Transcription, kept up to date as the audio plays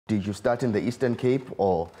Did you start in the Eastern Cape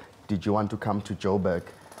or did you want to come to Joburg?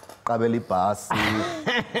 Kabeli Basi,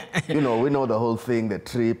 you know, we know the whole thing, the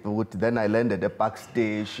trip. Then I landed at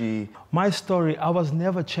backstage. My story, I was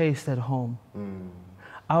never chased at home.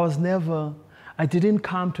 I didn't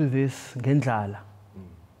come to this ngendlala.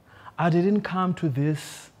 I didn't come to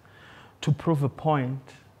this to prove a point.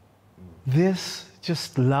 This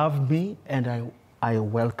just loved me and I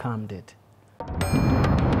welcomed it.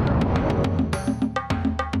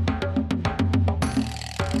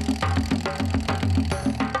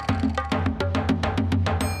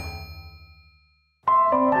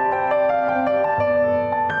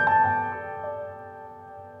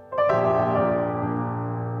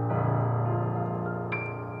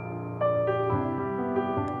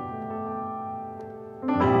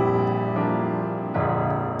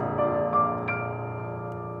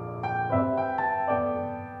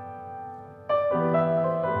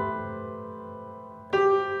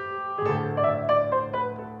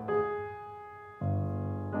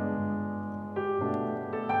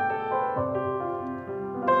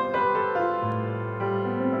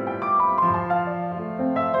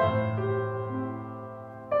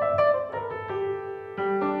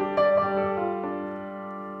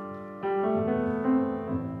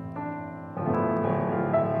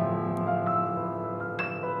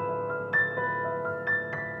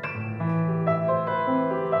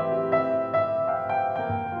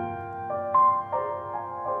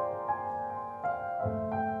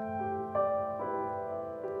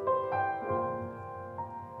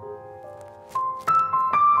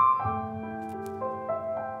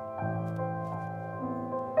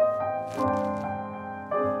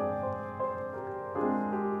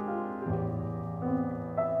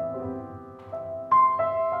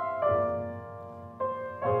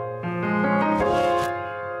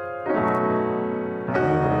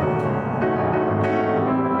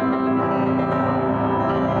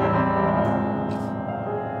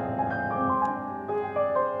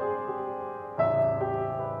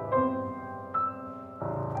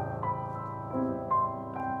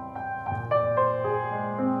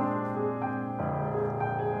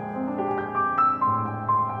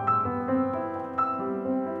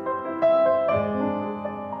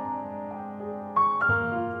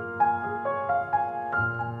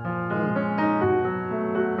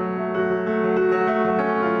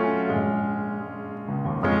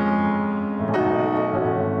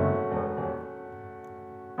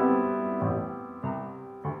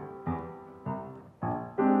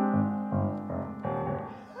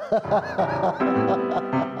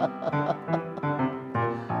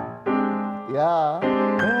 Yeah.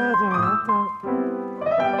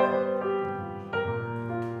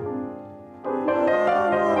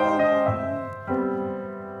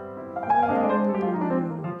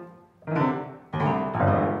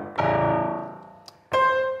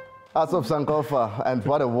 Asop Sankofa, and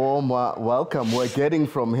what a warm welcome we're getting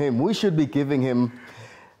from him. We should be giving him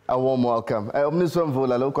a warm welcome. I'm with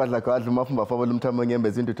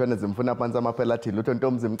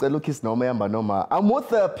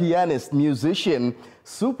a pianist, musician,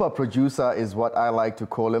 super producer is what I like to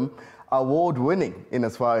call him. Award-winning in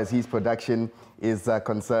as far as his production is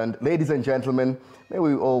concerned. Ladies and gentlemen, may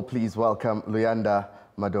we all please welcome Luyanda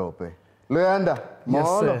Madope. Luyanda, yes,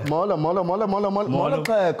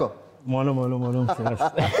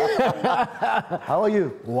 how are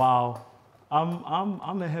you? Wow.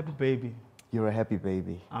 I'm a happy baby. You're a happy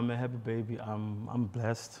baby. I'm a happy baby. I'm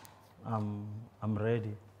blessed. I'm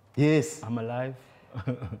ready. Yes. I'm alive.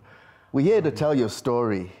 We're here to tell your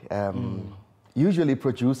story. Usually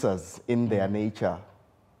producers in their nature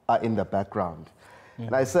are in the background.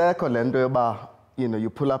 And I say, you know, you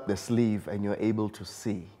pull up the sleeve and you're able to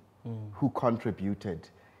see who contributed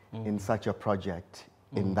in such a project,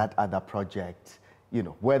 in that other project, you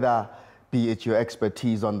know, whether be it your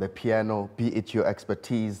expertise on the piano, be it your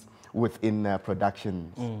expertise within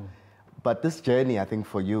productions. But this journey, I think,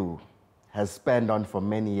 for you has spanned on for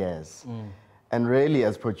many years. And really,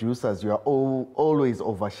 as producers, you are always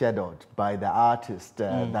overshadowed by the artist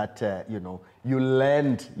that, you know, you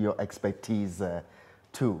lend your expertise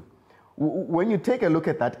to. When you take a look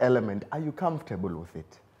at that element, are you comfortable with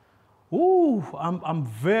it? Ooh, I'm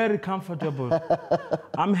very comfortable.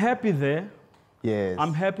 I'm happy there. Yes.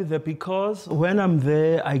 I'm happy there because when I'm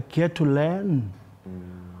there, I get to learn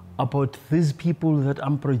about these people that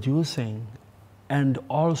I'm producing. And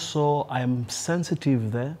also, I'm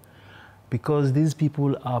sensitive there because these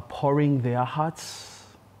people are pouring their hearts,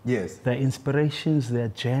 yes, their inspirations, their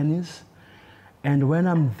journeys. And when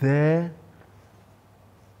I'm there,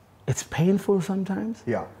 it's painful sometimes.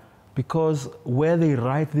 Yeah. Because where they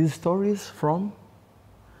write these stories from,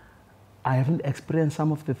 I haven't experienced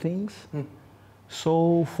some of the things.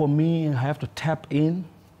 So for me, I have to tap in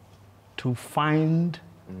to find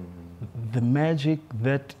the magic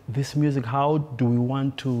that this music, how do we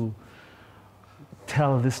want to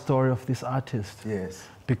tell the story of this artist? Yes.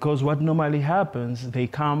 Because what normally happens, they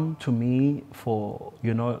come to me for,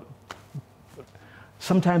 you know,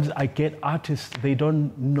 sometimes I get artists, they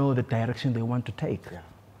don't know the direction they want to take. Yeah.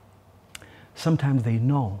 Sometimes they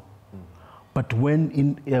know. But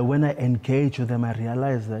when I engage with them, I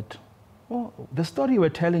realize that, oh, the story you were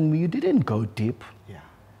telling me, you didn't go deep. Yeah.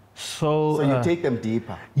 So you take them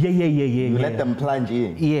deeper. Yeah. You let them plunge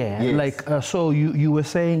in. Yeah, yes. like, so you were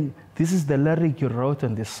saying, this is the lyric you wrote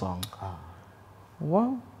in this song. Ah.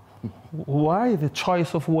 Well, why the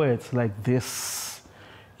choice of words like this,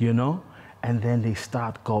 you know? And then they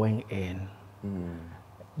start going in.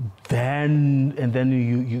 Then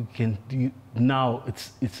now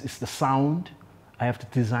it's the sound. I have to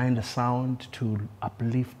design the sound to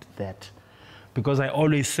uplift that. Because I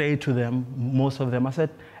always say to them, most of them, I said,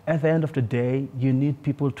 at the end of the day, you need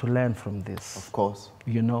people to learn from this. Of course.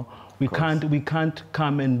 You know, we can't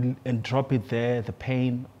come and drop it there, the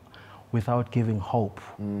pain, without giving hope,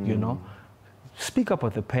 you know. Speak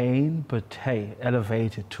about the pain, but hey,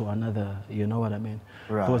 elevate it to another, you know what I mean?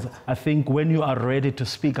 Right. Because I think when you are ready to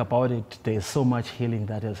speak about it, there's so much healing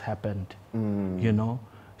that has happened, you know?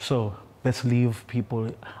 So let's leave people,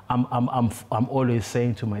 I'm always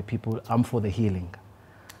saying to my people, I'm for the healing.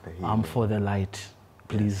 I'm for the light,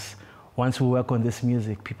 please. Once we work on this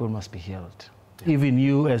music, people must be healed. Even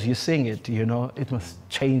you, as you sing it, you know, it must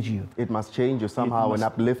change you. It must change you somehow and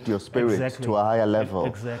uplift your spirit to a higher level.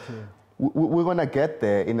 Exactly. We're going to get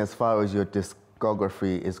there in as far as your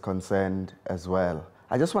discography is concerned as well.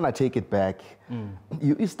 I just want to take it back.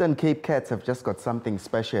 You Eastern Cape cats have just got something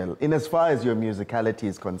special in as far as your musicality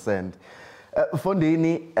is concerned.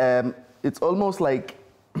 Fondini, it's almost like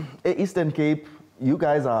Eastern Cape, you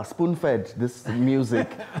guys are spoon-fed this music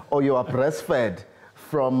or you are breastfed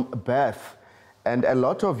from birth. And a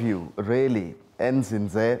lot of you really ends in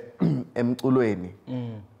there,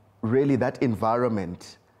 really that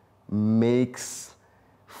environment makes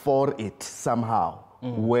for it somehow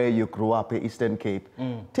where you grew up in Eastern Cape.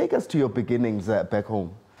 Take us to your beginnings back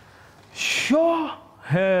home. Sure.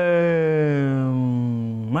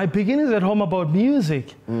 My beginnings at home about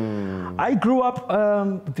music. I grew up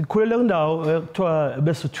the Kwelendau to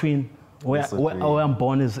Besutwin, where I'm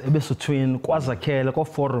born is Besutwin, Kwazakele,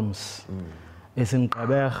 Forums. It's in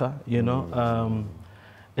Kabeja, you know.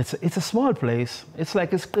 It's a small place. It's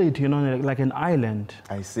like a street, you know, like an island.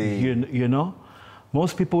 I see. You know,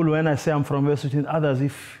 most people, when I say I'm from Western, others,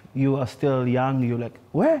 if you are still young, you're like,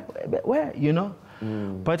 where, you know?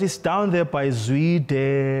 But it's down there by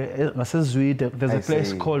Zwede. I said Zwede. There's a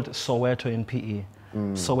place called Soweto in PE.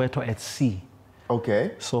 Soweto at sea.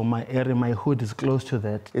 Okay. So my area, my hood is close to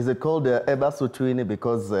that. Is it called Ebasutwini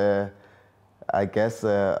because I guess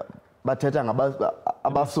bathetha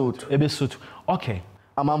ngabasuthu? Ebesuthu. Okay.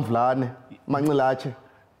 Amamvlane, Manxilache.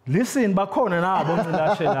 Listen, bakhona nabo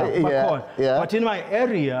Manxilache bakhona. But in my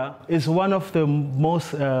area is one of the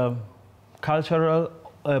most cultural,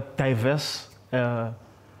 diverse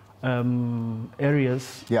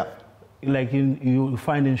areas. Yeah. Like you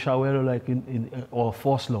find in Shawelo, like or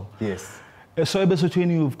Foslo. Yes. So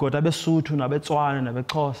Ebesutwini, you've got Abesuthu, Abetswana,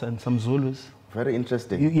 Abexhosa, and some Zulus. Very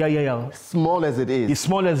interesting. Yeah. Small as it is. It's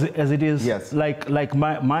small as it is. Yes. Like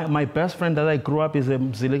my best friend that I grew up is a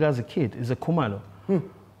Mziliga as a kid, is a Kumalo.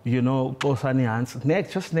 You know, Kosani Hans,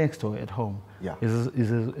 just next to at home. Yeah. Is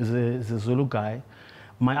a Zulu guy.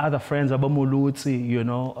 My other friends, Abamulutsi, you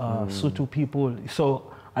know, Sutu people. So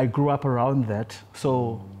I grew up around that.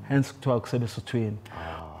 So hence to Sebesutwini.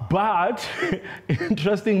 But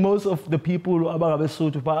interesting, most of the people who are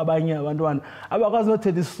Sutu, not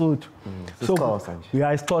this suit. So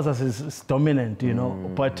yeah, it's it's dominant, you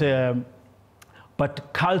know.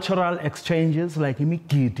 But cultural exchanges like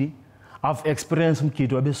Mikiti, I've experienced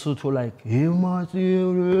Mkiti Abesutu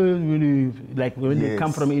like when they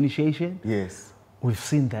come from initiation. Yes. We've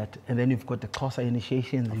seen that, and then you've got the Xhosa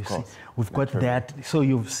initiation. We've got that, so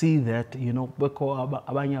you see that, you know,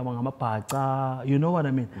 you know what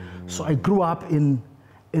I mean. So I grew up in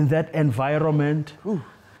that environment.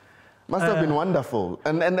 Must have been wonderful,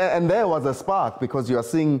 and there was a spark because you are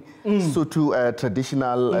seeing Sotho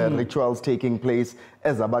traditional rituals taking place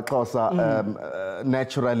as Abaxhosa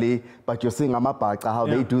naturally, but you're seeing Amabhaca how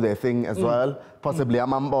they do their thing as well. Possibly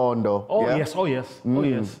Amambondo. Oh yes.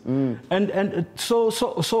 And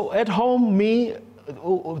so at home, me,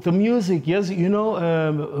 the music, yes, you know,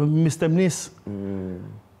 Mr. Mnis.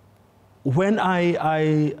 When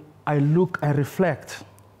I look, I reflect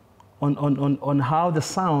on how the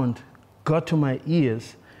sound got to my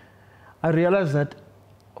ears, I realized that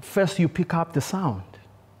first you pick up the sound.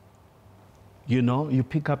 You know, you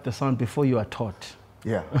pick up the sound before you are taught.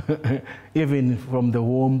 Yeah. Even from the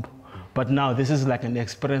womb. But now this is like an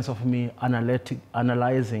experience of me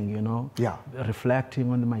analyzing, you know, yeah,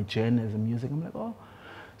 reflecting on my journey as a music. I'm like, oh,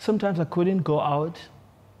 sometimes I couldn't go out,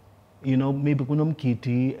 you know, maybe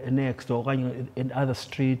kunomkiti next or in other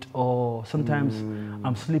street, or sometimes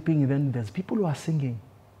I'm sleeping, then there's people who are singing.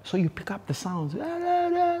 So you pick up the sounds.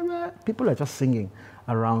 People are just singing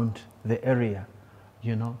around the area,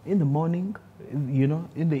 you know, in the morning, you know,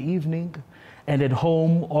 in the evening, and at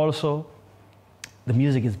home also. The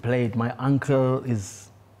music is played. My uncle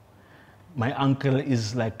is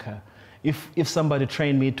like, if somebody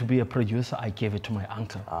trained me to be a producer, I gave it to my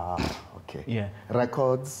uncle. Ah, okay. Yeah.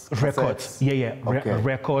 Records. Yeah, yeah. Okay.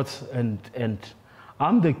 Records, and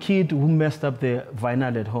I'm the kid who messed up the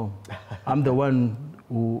vinyl at home. I'm the one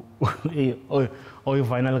who vinyl.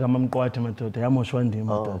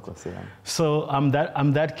 So I'm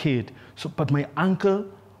that kid. So, but my uncle,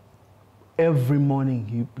 every morning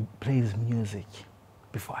he plays music.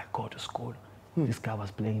 Before I go to school, this guy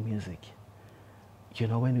was playing music. You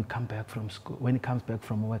know, when you come back from school, when he comes back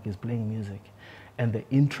from work, he's playing music. And the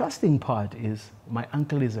interesting part is, my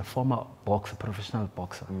uncle is a former boxer, professional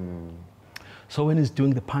boxer. So when he's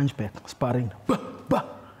doing the punch back, sparring,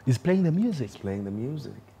 he's playing the music. He's playing the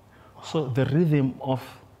music. Wow. So the rhythm of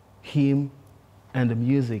him and the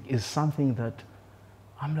music is something that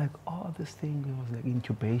I'm like, oh, this thing was like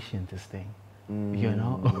incubation, this thing. You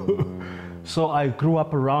know? So I grew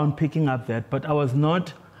up around picking up that, but I was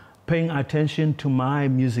not paying attention to my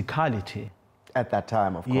musicality. At that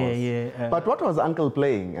time, of course. Yeah. But what was Uncle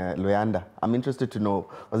playing, Luyanda? I'm interested to know.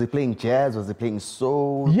 Was he playing jazz? Was he playing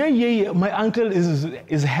soul? Yeah. My uncle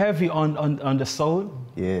is heavy on the soul.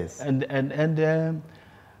 Yes. And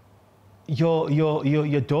your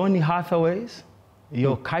Donny Hathaways,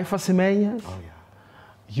 your Kaifa Semenyas,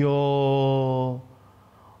 your...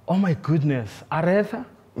 Oh my goodness, Aretha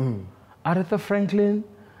Franklin,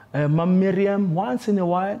 Mam Miriam, once in a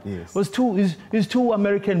while. Yes. It's two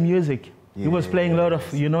American music. He was playing a lot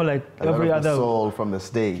of, you know, like every other soul from the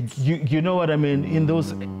States. You know what I mean? In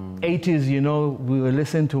those 80s, you know, we were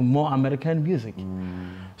listening to more American music.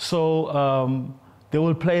 So they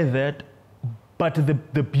will play that. But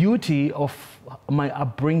the beauty of my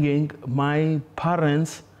upbringing, my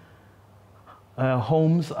parents'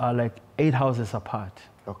 homes are like 8 houses apart.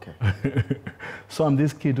 Okay. So I'm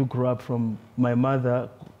this kid who grew up from my mother,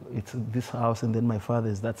 it's this house, and then my father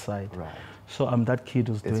is that side. Right. So I'm that kid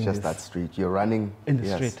who's doing this. It's just that street. You're running. In the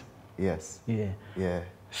street. Yes. Yeah.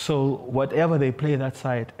 So whatever they play that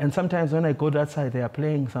side, and sometimes when I go that side, they are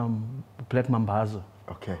playing some Black Mambazo.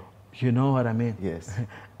 Okay. You know what I mean? Yes.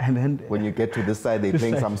 And then when you get to this side, they're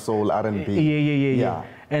playing some soul R&B. Yeah.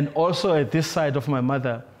 And also at this side of my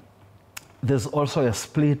mother, there's also a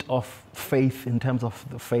split of faith in terms of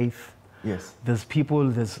the faith. Yes. There's people,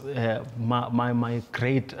 there's my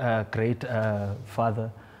great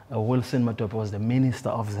father, Wilson Madope, was the minister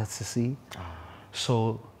of ZCC.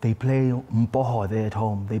 So they play Mpoho there at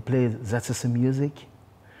home. They play ZCC music.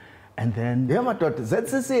 And then... Yeah, Madope,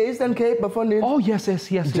 ZCC Eastern Cape before this? Oh, yes.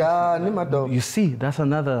 You see, that's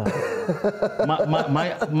another...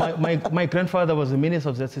 my grandfather was the minister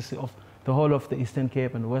of ZCC of the whole of the Eastern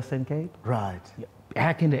Cape and Western Cape. Right.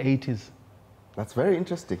 Back in the 80s. That's very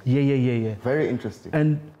interesting. Yeah. Very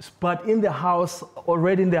interesting. But in the house,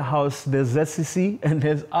 already in the house, there's ZCC and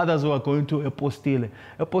there's others who are going to Epostile.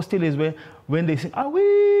 Epostile is when they sing,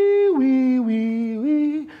 we,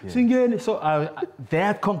 singing. So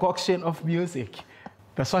their concoction of music,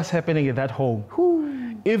 that's what's happening in that home.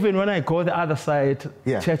 Even when I go the other side,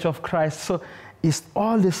 Church of Christ, so it's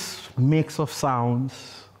all this mix of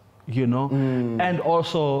sounds, you know, and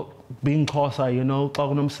also being Xhosa, you know,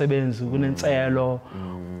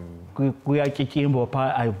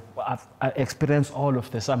 I experienced all of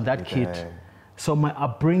this. I'm that kid. So my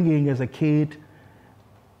upbringing as a kid,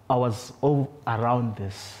 I was all around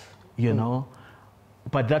this, you know.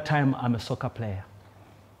 But that time, I'm a soccer player.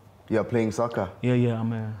 You're playing soccer? Yeah.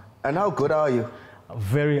 And how good are you?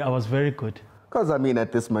 I was very good. Because, I mean,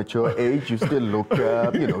 at this mature age, you still look,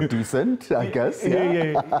 decent, I guess.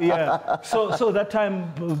 Yeah. So that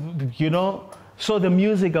time, you know, so the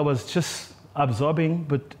music I was just absorbing,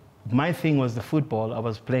 but my thing was the football. I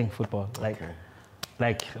was playing football.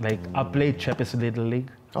 Like I played Champions Little League.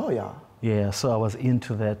 Oh, yeah. Yeah, so I was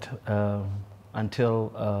into that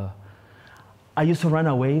until I used to run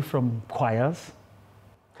away from choirs.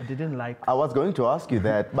 I didn't like... I was going to ask you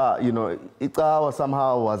that, but, you know, Ikawa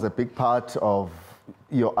somehow was a big part of,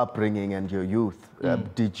 your upbringing and your youth,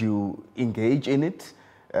 did you engage in it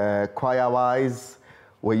choir-wise?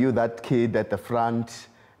 Were you that kid at the front,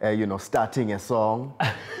 you know, starting a song?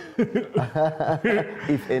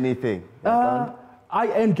 If anything. I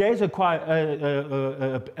engaged quite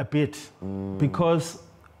a bit because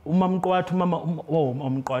umamkwati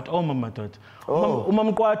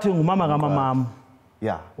ngumama kamamam.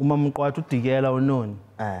 Yeah. Umamkwati udigela unoni.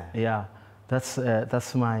 Yeah. That's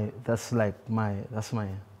my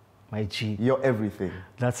G. You're everything.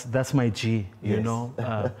 That's my G, you Yes. know.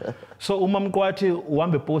 So umamkwati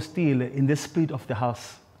uhambe postile in the split of the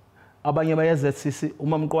house. Abanye bayazi sisi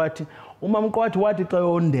umamkwati wathi xa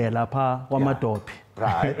yondela pha kwaMadope.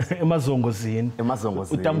 Right. Emazongozini.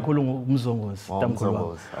 Utamkhulu ngumzongozi, utamkhulu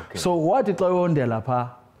wami. Okay. So wathi xa yondela pha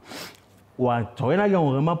wajoyina ke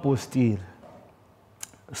ngoku emapostile.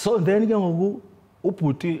 So then ke ngoku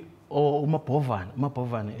ubhuti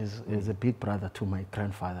Umabhovan is a big brother to my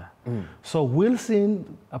grandfather. So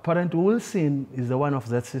apparently Wilson is the one of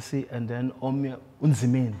ZCC, and then Omya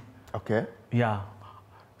Unzimin. Okay. Yeah.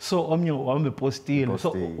 So Omya uhambe postile.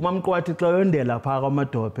 So umamkwati xa yondela pha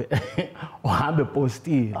kwaMadope uhambe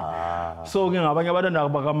postile. So ke ngabanye abantwana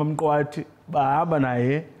bakamamkwati bahamba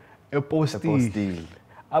naye epostile.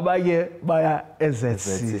 Abanye baya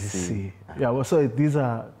ZCC. Yeah, so these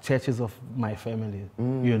are churches of my family,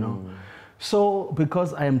 you know. So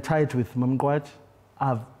because I am tied with Mamkwat,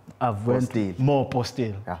 I've went more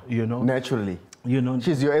postile, you know. Naturally. You know.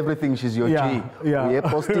 She's your everything, she's your G. Yeah. We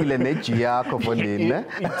postile ne G yakho bonini.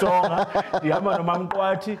 Itonga, yama no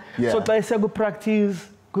Mamkwati. So I say good practice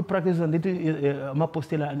and little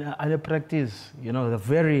postile and practice, you know, they're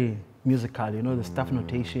very musical, you know, the staff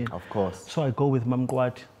notation. Of course. So I go with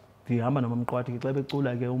Mamkwati. I'm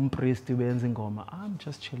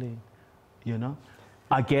just chilling, you know.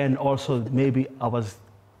 Again, also maybe I was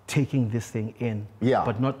taking this thing in,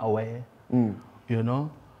 but not aware, you know.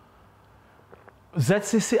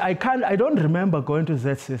 ZCC, I don't remember going to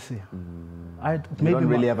ZCC. You don't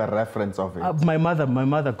really have a reference of it. My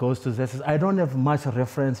mother goes to ZCC. I don't have much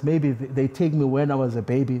reference. Maybe they take me when I was a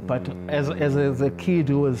baby, but as a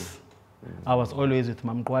kid, I was always with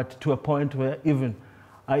Mamkwati to a point where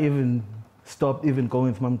I even stopped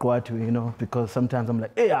going with Mamkwati, you know, because sometimes I'm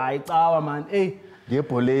like, hey, man, hey. You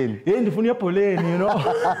know.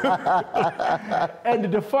 And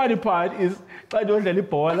the funny part is,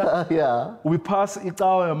 we pass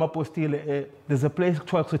Mapostile. There's a place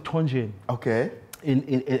called Tonjin. Okay. In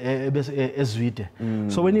Zwide.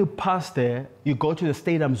 So when you pass there, you go to the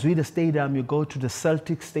stadium, Zwide Stadium, you go to the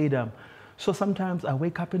Celtic Stadium. So sometimes I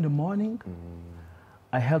wake up in the morning,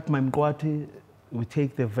 I help my Mkwati. We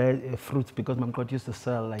take the fruits because Mamkwati used to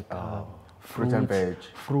sell like fruit and veg.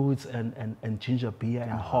 Fruits and ginger beer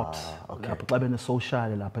and hops. Okay.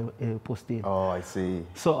 Oh, I see.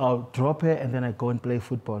 So I'll drop it and then I go and play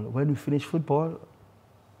football. When we finish football,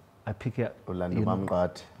 I pick it up. Like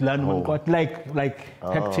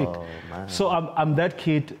hectic. Man. So I'm that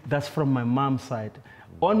kid that's from my mom's side.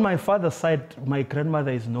 On my father's side, my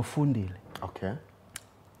grandmother is Nofundile. Okay.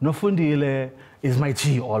 Nofundile is my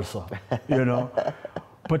G also, you know.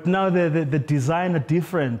 But now the design are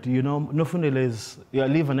different, you know. Nofundile is, you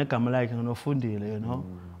live in a like Nofundile, you know.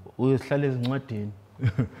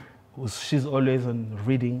 She's always on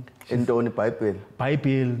reading. In the Bible?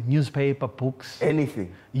 Bible, newspaper, books.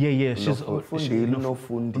 Anything? Yeah. She's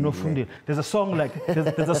Nofundile. There's a song like,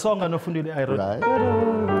 there's a song on Nofundile I wrote. Right.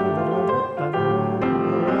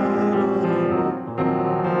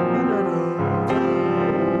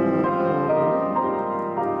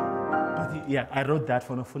 Yeah, I wrote that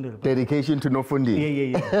for Nofundile. Dedication to Nofundi.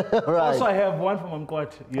 Yeah. Right. Also, I have one from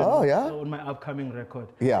Mamkwati. On my upcoming record.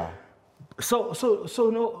 Yeah. So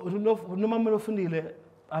no Nofundile.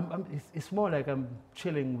 It's more like I'm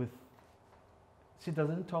chilling with. She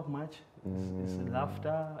doesn't talk much. It's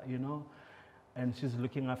laughter, you know, and she's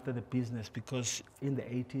looking after the business because in the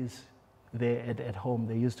 80s, they at home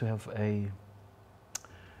they used to have a.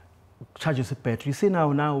 Charges a battery. You see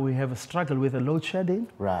now we have a struggle with the load shedding.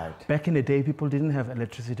 Right. Back in the day, people didn't have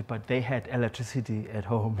electricity, but they had electricity at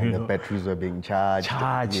home. And the batteries were being charged.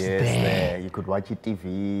 Charged there. You could watch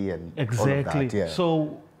TV and exactly. all of that. Yeah.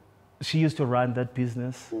 So she used to run that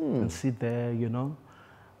business and sit there, you know.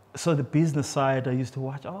 So the business side, I used to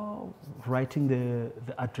watch, writing the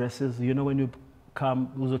addresses. You know, when you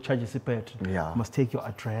come, also charges a battery. Yeah. You must take your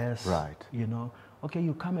address. Right. You know. Okay,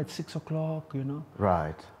 you come at 6 o'clock, you know.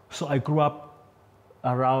 Right. So I grew up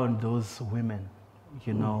around those women,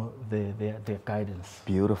 you know, their guidance.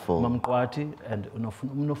 Beautiful. Mamkwati and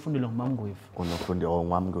Unofundile Mamgwif. Unofundile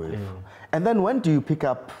Mamgwif. And then when do you pick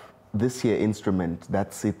up this here instrument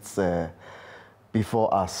that sits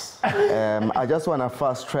before us. I just want to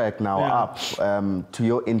fast track now up to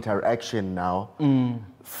your interaction now,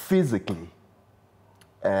 physically,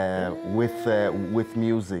 with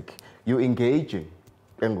music. You engaging,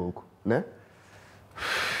 ne?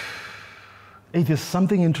 It is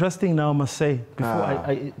something interesting now, I must say. Before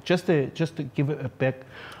I just to give it a back.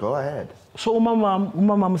 Go ahead. So,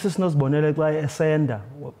 mama sister bonele by Asanda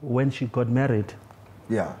when she got married.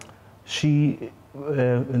 Yeah. She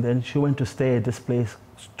and then she went to stay at this place.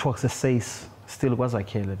 Twaxa Says still was a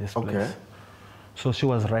killer this place. Okay. So she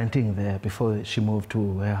was renting there before she moved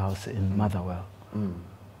to her house in Motherwell.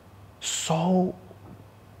 So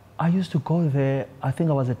I used to go there. I think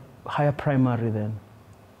I was at higher primary then.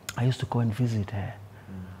 I used to go and visit her.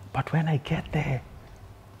 But when I get there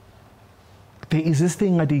is this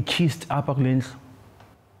thing that they kissed upper lens.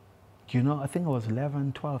 You know, I think I was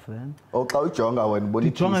 11, 12 then. Oh, Jonga when body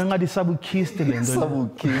kissed. Jonga ngadi sabu kissed lendo. Sabu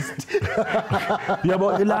kissed.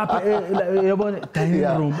 Yabo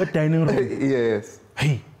dining room. Yes.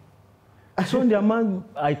 Hey. So man,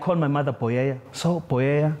 I called my mother Boyeya. So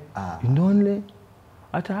Boyeya, you know only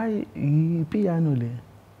at I piano le,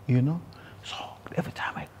 you know. So every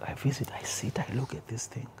time I visit, I sit, I look at this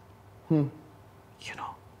thing. You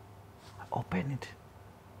know, I open it.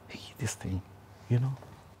 Hey, this thing, you know.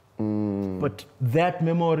 But that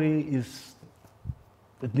memory is,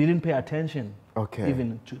 it didn't pay attention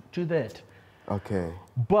even to that. Okay.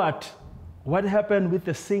 But what happened with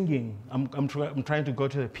the singing, I'm trying to go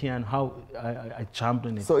to the piano, how I jumped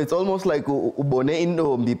on it. So it's almost like ubone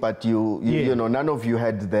indombi, but you know, none of you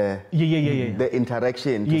had the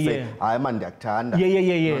interaction to say, I'm ndiyakuthanda.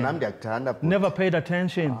 Yeah. Never paid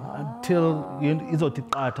attention until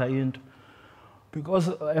izotiqatha into. Because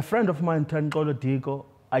a friend of mine, Tanqolo Diko,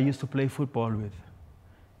 I used to play football with,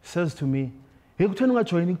 says to me, "Hey, kutheni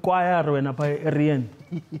ungajoin choir wena pha eRian?"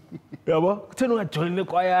 Yabo, kutheni ungajoin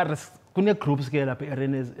choir? Kune groups ke lapha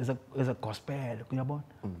eRian is a gospel, uyabona?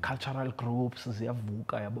 Cultural groups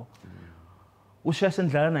ziyavuka yabo. Usheshe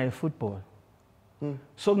ndlala naye football.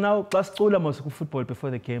 So now xa sicula mos ku football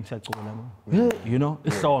before the game siyacula mo. You know,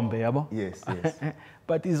 ihlombe yabo. Yes.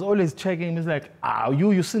 But he's always checking. He's like,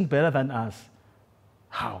 you sing better than us.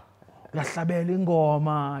 How? You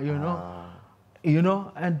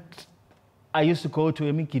know, and I used to go to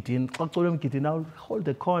Emikitin, I'll hold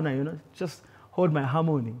the corner, you know, just hold my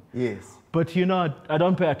harmony. Yes. But you know, I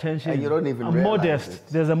don't pay attention. And you don't even I'm realize modest. it.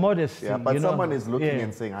 There's a modesty. Yeah, but you someone know? is looking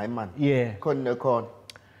and saying, "Hi man." Yeah. Con.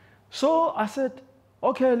 So I said,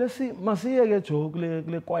 okay, let's see. Masiya ke joke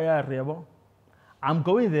le choir yabo. I'm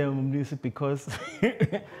going there because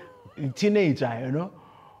teenager, you know.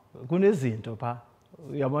 Kunezinto pha.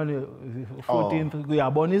 Uyabona 14th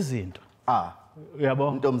uyabona izinto.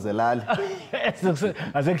 Uyabona Ntomzelali.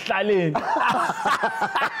 Asekuhlaleni.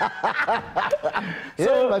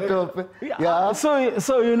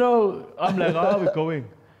 So you know, I'm like, how are we going?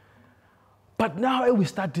 But now we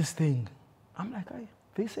start this thing. I'm like,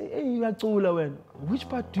 they say, hey, uyacula wena. Which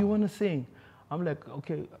part do you want to sing? I'm like,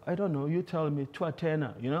 okay, I don't know. You tell me to a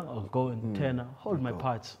tenor, you know, I'll go in tenor, hold my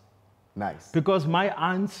parts. Nice. Because my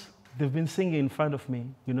aunts, they've been singing in front of me.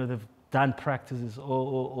 You know, they've done practices,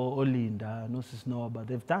 or Linda, no sis no, but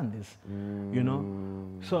they've done this, you know.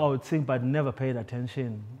 So I would sing, but never paid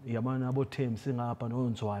attention.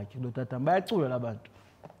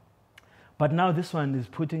 But now this one is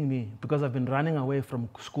putting me, because I've been running away from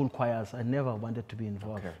school choirs. I never wanted to be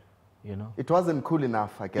involved, you know. It wasn't cool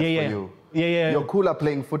enough, I guess, for you. Yeah. You're cooler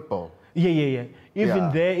playing football. Yeah.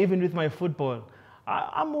 Even with my football.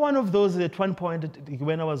 I'm one of those at one point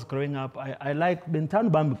when I was growing up, I like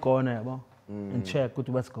Bentan Bam corner and check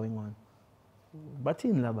what's going on. But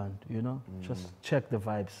in Laban, you know, just check the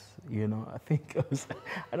vibes, you know. I think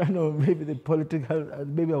I don't know, maybe the political,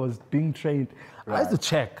 maybe I was being trained. I used to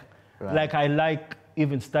check. Right. Like I like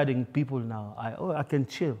even studying people now. I can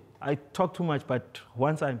chill. I talk too much, but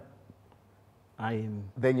once I'm.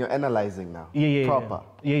 Then you're analyzing now. Yeah. Proper.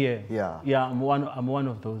 Yeah. I'm one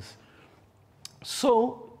of those.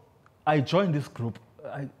 So I joined this group.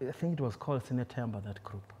 I think it was called Sinetemba, that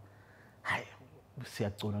group.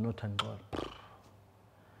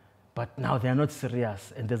 But now they're not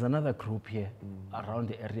serious. And there's another group here around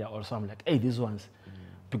the area also. I'm like, hey, these ones.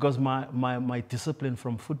 Because my discipline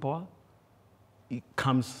from football, it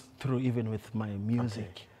comes through even with my music.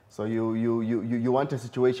 Okay. So you want a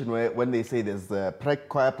situation where when they say there's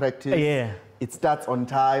choir practice, it starts on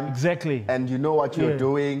time. Exactly. And you know what you're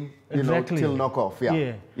doing, you know, till knock off.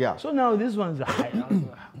 Yeah. So now these ones,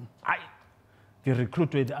 they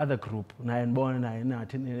recruit with the other group.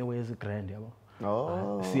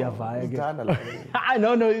 Oh, Siyavaya ke. Uganda, like. I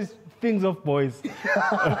know, no, it's things of boys. Hey,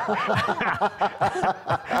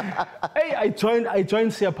 I joined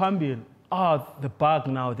Siapambil. Oh, the bug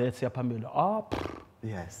now there, Siapambil. Oh,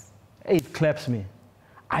 Yes. hey, it claps me.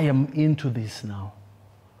 I am into this now.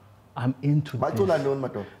 I'm into this.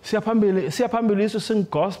 Siapambil used to sing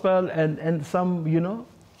gospel and some, you know,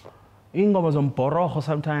 ingoma zomborogo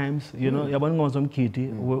sometimes, you know, yabona ingoma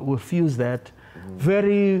zomkiti. We fuse that.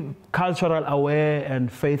 Very cultural aware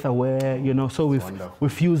and faith aware, you know, so we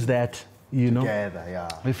fuse that, you know. Together, yeah.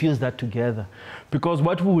 We fuse that together. Because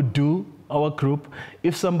what we would do, our group,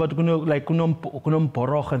 if somebody like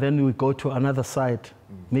kunomborogo, then we go to another side.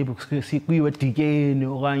 Maybe we were digging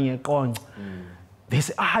or they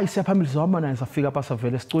say, Siapambil Zomana figure pass of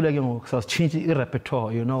so change the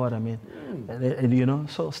repertoire, you know what I mean? And, you know,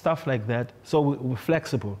 so stuff like that. So we're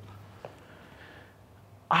flexible.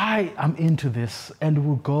 I am into this, and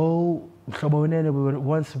we'll go. We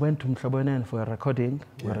once went to Mrubata for a recording.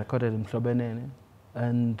 Yeah. We recorded in Mrubata,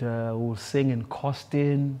 and we'll sing in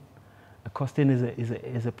Costin. Costin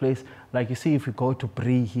is a place, like you see, if we go to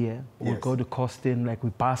Brie here, we'll go to Costin, like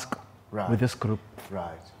we bask with this group.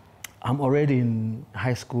 Right. I'm already in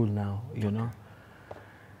high school now, you know.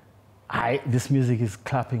 This music is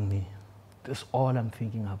clapping me. That's all I'm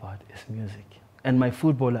thinking about is music. And my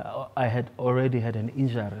football, I had already had an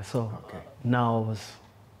injury, so now I was...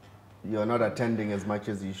 You're not attending as much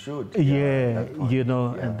as you should. Yeah, you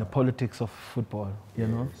know, and the politics of football, you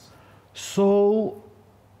know. So,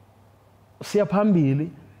 Siapambil,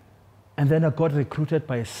 and then I got recruited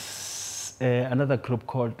by another group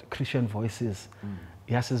called Christian Voices.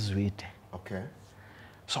 Yasizwide. Okay.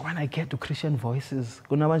 So when I get to Christian Voices,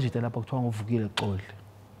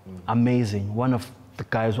 amazing. One of the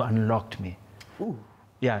guys who unlocked me. Ooh.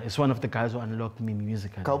 Yeah, it's one of the guys who unlocked me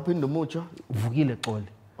musically. Vugile Xoli.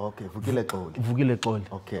 Okay, Vugile Xoli. Vugile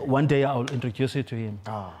Xoli. Okay. One day I'll introduce you to him.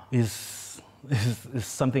 Is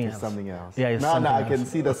something else. Something else. Yeah, it's now I can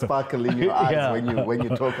see the sparkle in your eyes when you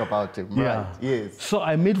talk about him. Right. Yes. So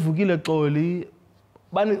I meet Vugile Xoli.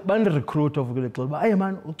 Ban recruit of Vugile Xoli. Hey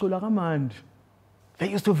man, ucula kamandi. They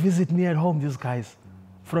used to visit me at home, these guys.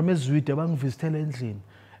 From Ezwide, bang visited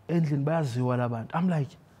Endlin bayaziwa labantu. I'm like,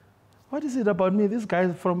 what is it about me? These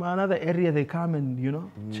guys from another area, they come and, you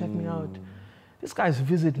know, check me out. These guys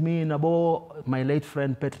visit me in about my late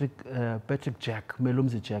friend Patrick Jack,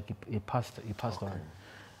 Melumzi Jack, he passed on.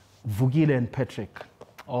 Vugile and Patrick,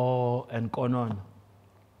 and Konon.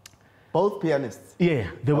 Both pianists? Yeah,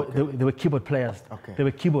 they were keyboard players. Okay. They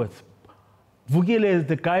were keyboards. Vugile,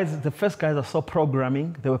 the first guys I saw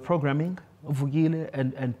programming, they were programming. Vugile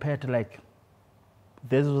and Pat, like,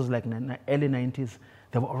 this was like early 90s.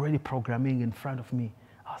 They were already programming in front of me.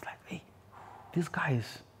 I was like, hey, these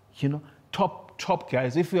guys, you know, top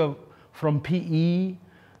guys. If you're from PE,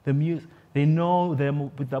 the music, they know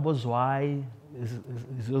them with those why is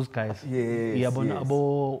those guys. Yes.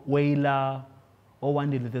 Abo Wailer, or one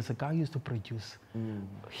day there's a guy who used to produce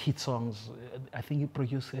hit songs. I think he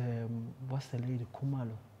produced what's the lady?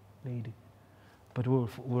 Kumalo lady. But we'll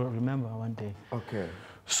remember one day. Okay.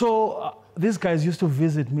 So these guys used to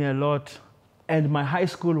visit me a lot. And my high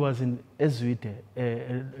school was in Ezwide,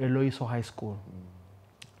 Eloiso High School.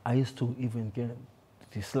 I used to even get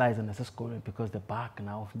the slides and the school because the back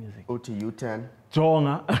now of music. OT U10.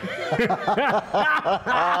 Jonga.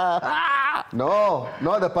 No,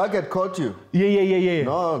 the bucket caught you. Yeah.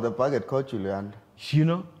 No, the bucket caught you, Luyanda. You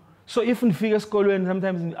know? So if in figure school and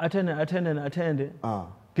sometimes attend.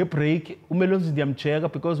 Get break, umelumzi ndiyamcheka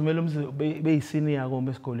because umelumzi be senior go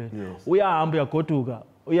esikoleni. Uyahamba uyagoduka,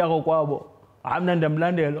 uyako kwabo.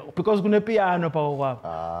 Because piano,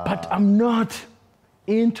 but I'm not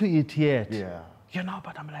into it yet. Yeah. You know,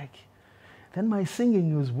 but I'm like, then my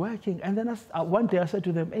singing was working. And then one day I said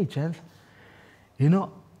to them, hey, gents, you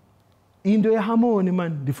know, into harmony,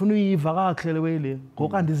 man, ndifuna uyiva kahle le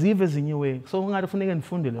ngoba ndizive ezinye way. So ungafuneka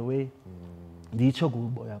ndifunde le way. Nditsho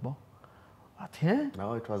kubo yabo. But yeah.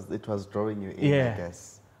 No, it was drawing you in, I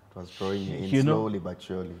guess. It was drawing you in slowly but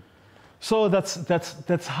surely. So that's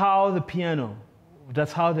how the piano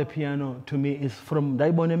to me is from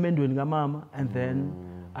Daibone Mendwin Gamama, and then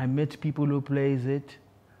I met people who plays it,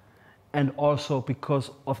 and also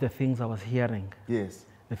because of the things I was hearing. Yes.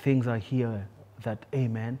 The things I hear that, hey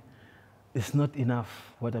man, it's not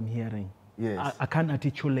enough what I'm hearing. Yes. I can't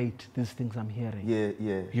articulate these things I'm hearing.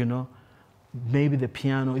 Yeah. You know, maybe the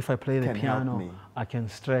piano, if I play the piano, I can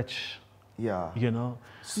stretch. Yeah. You know?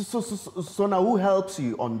 So now who helps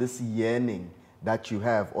you on this yearning that you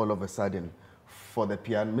have all of a sudden for the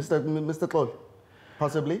piano? Mr. Claude,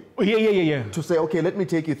 possibly? Yeah. To say, okay, let me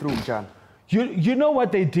take you through, Jan. You know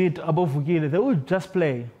what they did about Vukile? They would just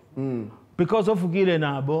play. Because of Vukile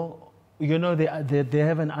Nabo, you know, they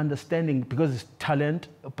have an understanding because it's talent,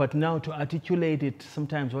 but now to articulate it,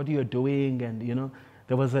 sometimes what you're doing, and, you know,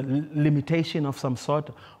 there was a limitation of some sort,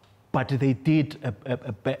 but they did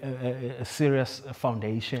a serious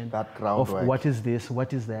foundation of what is this,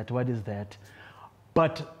 what is that, what is that.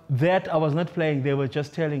 But that I was not playing, they were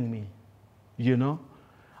just telling me, you know,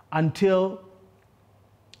 until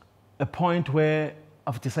a point where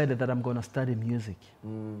I've decided that I'm going to study music.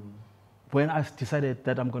 When I decided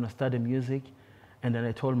that I'm going to study music, and then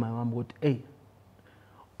I told my mom, hey,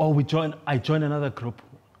 I joined another group,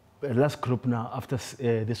 last group now after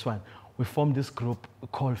this one. We formed this group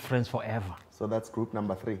called Friends Forever. So that's group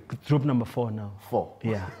number 3? Group number 4 now. 4?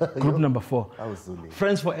 Yeah, group number 4.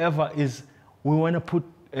 Friends Forever is, we want to put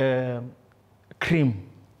cream.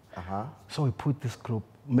 So we put this group.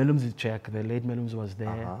 Melumzi Jack, the late Melumzi was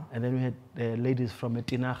there. And then we had ladies from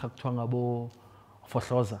Etinaha, Twangabo,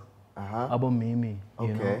 Fosloza, Abo Mimi,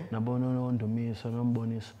 you know, Nabono, Ndomis,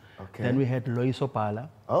 Bonis. Then we had Loiso Pala.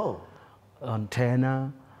 On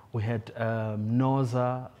tenor. We had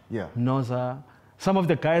Noza. Noza. Some of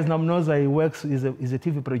the guys now, Noza, he works, is a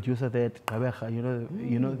TV producer there at Kabeja,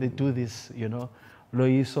 you know, they do this, you know,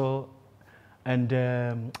 Loiso and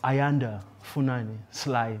Ayanda Funani,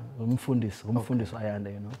 Sly, Umfundis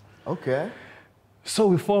Ayanda, you know. So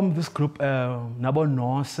we formed this group, Nabo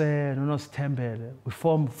Nose, Nonos Tembele. We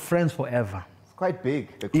formed Friends Forever. It's quite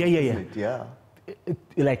big. Yeah.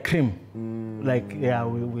 Like cream. Like,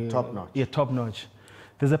 we top notch. Yeah, top notch.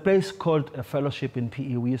 There's a place called a fellowship in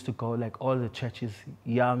PE. We used to go, like all the churches,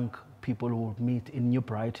 young people would meet in New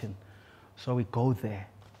Brighton. So we go there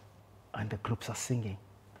and the groups are singing,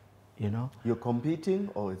 you know. You're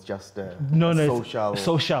competing, or it's just a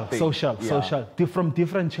social thing? From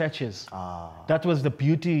different churches. That was the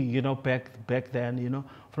beauty, you know, back then, you know.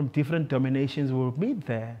 From different denominations, we would meet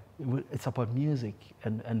there. It's about music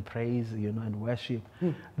and praise, you know, and worship.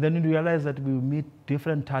 Then we realized that we would meet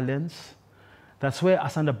different talents. That's where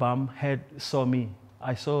Asanda Bam saw me.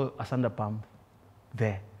 I saw Asanda Bam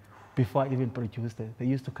there before I even produced it. They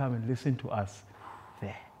used to come and listen to us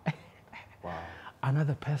there. Wow.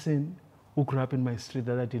 Another person who grew up in my street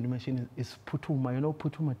that I didn't mention is Putuma. You know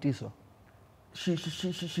Putuma Tiso?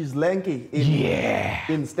 She's lanky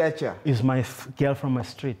in stature. Is my girl from my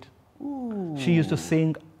street. Ooh. She used to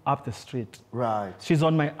sing up the street. Right. She's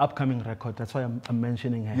on my upcoming record. That's why I'm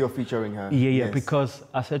mentioning her. You're featuring her. Yeah, because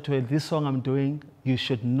I said to her, this song I'm doing, you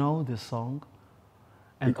should know this song.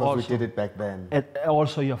 And because also, we did it back then. And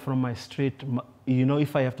also, you're from my street. You know,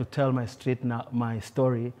 if I have to tell my street now, my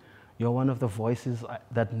story, you're one of the voices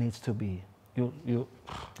that needs to be. You'll hear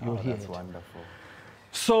that's it. Wonderful.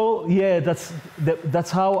 So yeah,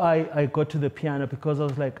 that's how I got to the piano, because I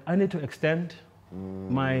was like, I need to extend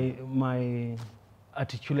my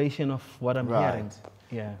articulation of what I'm hearing.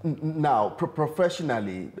 Yeah. Now,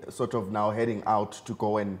 professionally, sort of now heading out to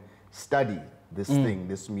go and study this thing,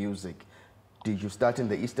 this music, did you start in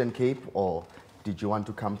the Eastern Cape, or did you want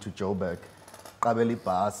to come to Joburg? Kabeli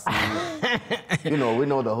Pass, you know, we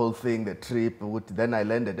know the whole thing, the trip. Then I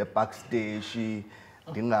landed at backstage.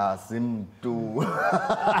 How's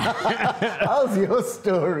your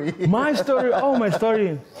story? My story? Oh, my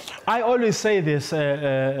story. I always say this, you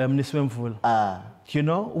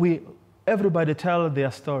know, everybody tell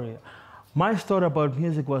their story. My story about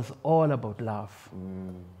music was all about love.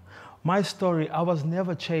 My story, I was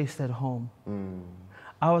never chased at home.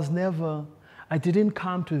 I didn't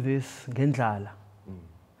come to this gendlala.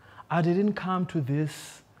 I didn't come to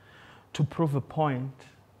this to prove a point.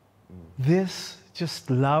 This just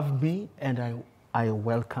loved me, and I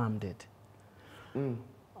welcomed it.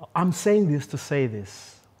 I'm saying this to say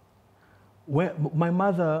this. When my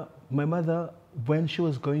mother, when she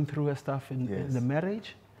was going through her stuff in the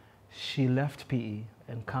marriage, she left PE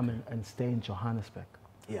and come and stay in Johannesburg.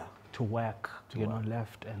 Yeah. To work, you know,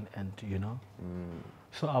 left and you know.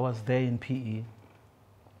 So I was there in PE,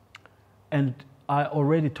 and I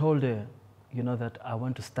already told her, you know, that I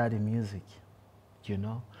want to study music, you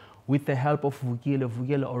know. With the help of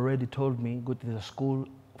Vukile already told me, go to the school,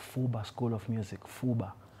 FUBA, School of Music,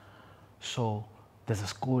 FUBA. So there's a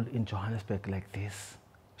school in Johannesburg like this.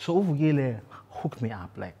 So Vukile hooked me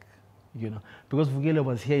up, like, you know, because Vukile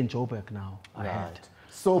was here in Joburg now. Right.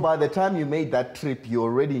 So by the time you made that trip, you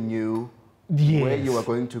already knew where you were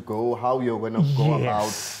going to go, how you were going to go about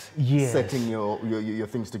setting your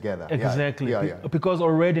things together. Exactly. Because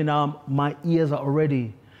already now my ears are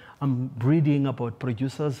already, I'm reading about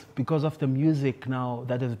producers. Because of the music now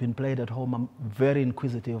that has been played at home, I'm very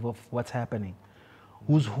inquisitive of what's happening.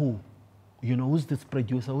 Who's who? you know, who's this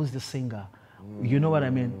producer, who's the singer? You know what I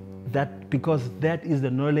mean? That, because that is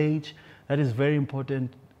the knowledge, that is very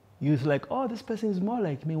important. You're like, oh, this person is more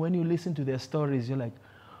like me. When you listen to their stories, you're like,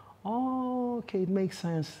 oh, okay, it makes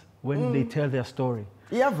sense when they tell their story.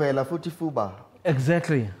 Iyavela futhi FUBA.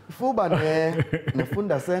 Exactly. FUBA ne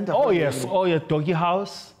Funda Center. Oh yes, oh yeah, Doggy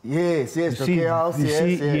House. Yes, Doggy House,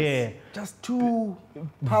 yes. Yeah. Just two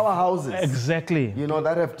powerhouses. Exactly. You know,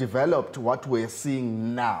 that have developed what we're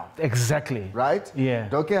seeing now. Exactly. Right? Yeah.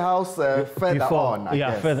 Doggy House further before, on, I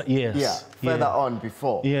guess. Further, yes. Yeah, further on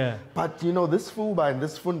before. Yeah. But you know, this FUBA and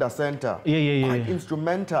this Funda Center, quite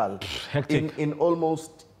instrumental in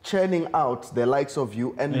almost churning out the likes of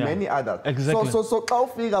you and many others. Exactly. So how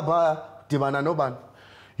figure by Dibana Noban?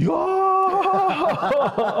 Yo!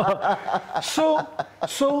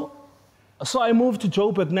 So I moved to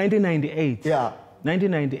Joburg 1998. Yeah.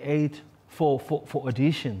 1998 for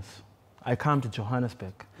auditions. I come to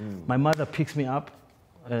Johannesburg. My mother picks me up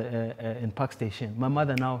in Park Station. My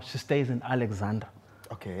mother now, she stays in Alexander.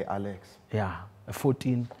 Okay, Alex. Yeah,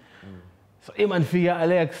 14. So Iman Fia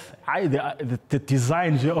Alex, the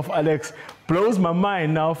design of Alex blows my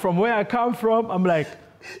mind now. From where I come from, I'm like,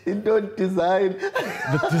 you don't design.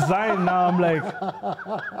 The design now, I'm like,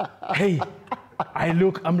 hey, I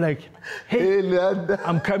look, I'm like, hey,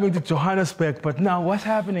 I'm coming to Johannesburg, but now what's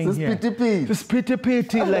happening here? This pity,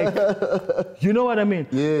 like, you know what I mean?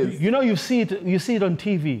 Yes. You know, you see it on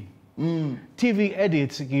TV. TV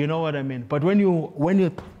edits, you know what I mean? But when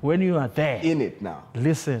you are there, in it now,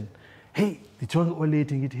 listen, hey, the John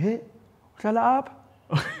Olating it, hey, shall up?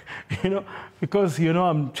 You know, because, you know,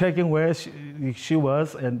 I'm checking where she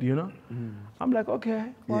was, and, you know, I'm like,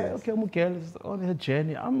 okay, well, okay, Miguel is on her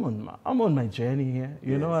journey. I'm on my journey here.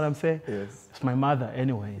 You know what I'm saying? Yes. It's my mother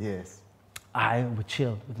anyway. Yes. I would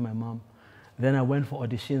chill with my mom. Then I went for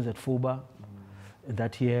auditions at FUBA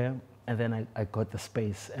that year, and then I got the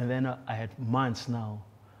space. And then I had months now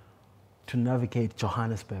to navigate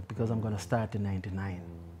Johannesburg, because I'm going to start in 99,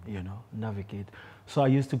 you know, navigate. So I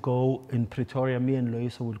used to go in Pretoria, me and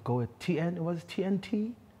Loiso would go at TN, was it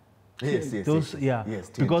TNT? Yes.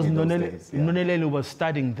 TNT, because Nonelelu was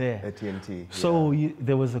studying there. At TNT. So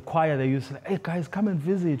there was a choir that used to say, hey guys, come and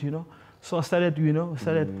visit, you know. So I started, you know,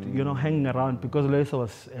 hanging around, because Loiso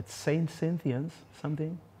was at St. Cynthians,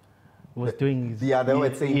 something. Was doing his, they were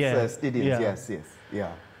at St. Stadiums,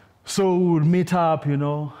 yes. So we would meet up, you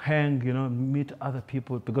know, hang, you know, meet other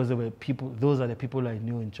people, because there were people, those are the people I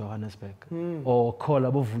knew in Johannesburg. Or call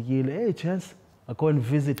Abo Vugile, hey, Chance, I go and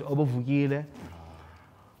visit Abo Vugile.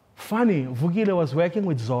 Funny, Vugile was working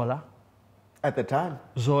with Zola. At the time?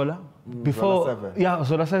 Zola. Before, Zola 7. Yeah,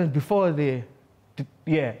 Zola 7, before he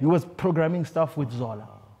was programming stuff with Zola.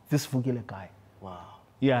 This Vugile guy. Wow.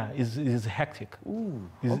 Yeah, he's hectic. Ooh,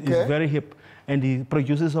 he's very hip. And he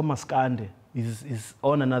produces on Maskande. He's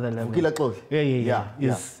on another level. Yeah.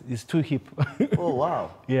 He's too hip. Oh,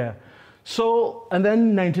 wow. Yeah. So, and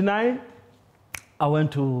then 99,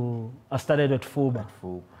 I started at FUBA.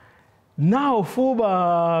 Now,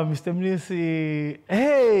 FUBA, Mr. Mnisi,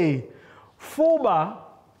 hey, FUBA,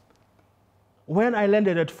 when I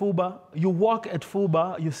landed at FUBA, you walk at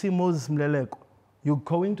FUBA, you see Moses Mleleko. You're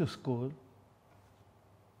going to school,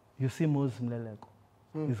 you see Moses Mleleko.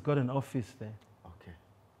 He's got an office there.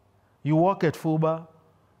 You walk at FUBA,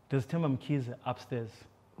 there's Temam Kiza upstairs.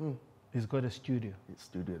 He's got a studio.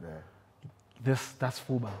 Studio there. That's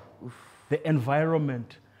FUBA. Oof. The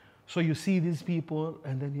environment. So you see these people,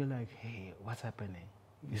 and then you're like, hey, what's happening?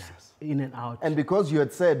 Yes. In and out. And because you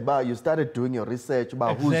had said, you started doing your research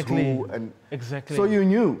about who's who. And exactly. So you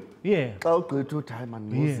knew. Yeah. How good to time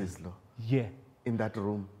and Moses. Yeah. In that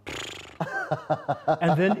room.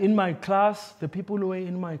 And then in my class, the people who were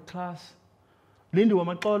in my class, Linda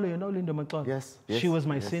Madope, you know Linda Madope? Yes. She was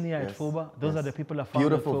my senior at FUBA. Those are the people I found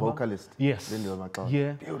Beautiful at FUBA. vocalist. Yes. Linda Madope.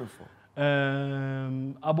 Yeah. Beautiful.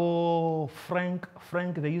 Abo Frank,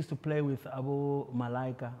 they used to play with Abo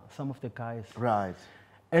Malaika, some of the guys. Right.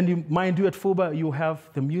 And mind you, at FUBA, you have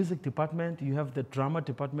the music department, you have the drama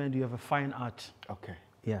department, you have a fine art. Okay.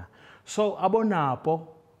 Yeah. So Abo Napo.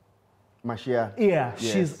 Mashia. Yeah, yes.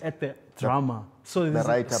 She's at the drama. So the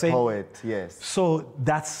writer, poet, yes. So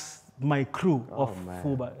that's my crew of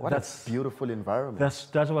FUBA. What a beautiful environment.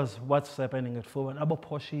 That was what's happening at FUBA. Abo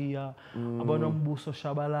Poshia, Abo Nombuso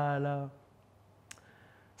Shabalala.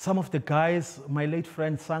 Some of the guys, my late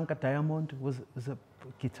friend Sanka Diamond was a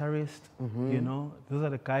guitarist, you know. Those are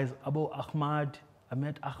the guys. Abo Ahmad,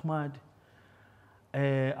 Ahmed Ahmad,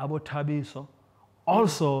 Abo Tabiso.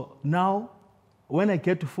 Also, now, when I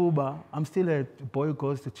get to FUBA, I'm still a boy who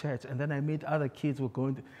goes to church, and then I meet other kids who are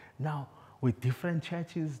going to, now, with different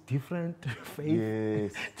churches, different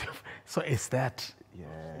faiths. Yes. So it's that, Yeah.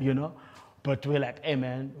 you know. But we're like, hey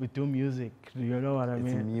man, we do music. You know what I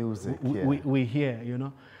mean? It's music, we hear, you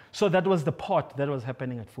know. So that was the part that was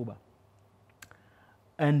happening at FUBA.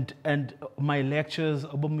 And my lectures,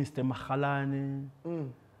 Mr. Mahalane,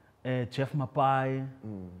 Jeff Mapai,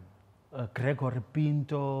 Gregory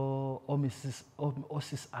Pinto,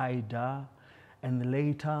 Osis Aida, and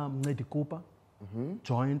later Mnedi Cooper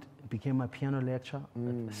joined, became my piano lecturer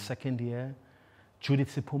at the second year.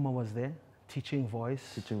 Judith Sephuma was there, teaching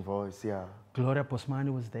voice. Teaching voice, yeah. Gloria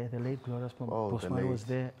Posmani was there, the late Gloria Posmani was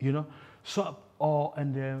there, you know. So,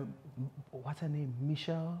 what's her name?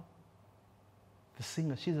 Michelle, the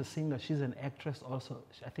singer. She's a singer. She's an actress also.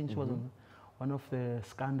 I think she was on one of the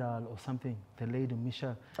Scandal or something. The lady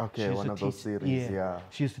Michelle. Okay, one of those series, yeah.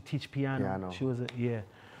 She used to teach piano. She was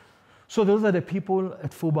So those are the people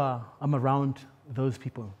at FUBA. I'm around those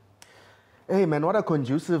people. Hey man, what a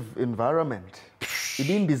conducive environment.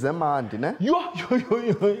 Ibin bizemandi, ne? Yo,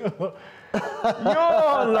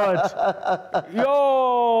 Lord.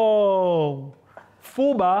 Yo.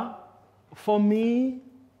 FUBA, for me,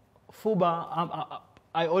 FUBA,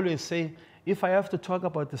 I always say, if I have to talk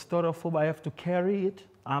about the story of FUBA, I have to carry it.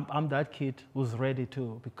 I'm that kid who's ready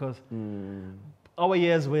to, because our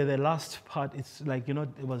years were the last part. It's like, you know,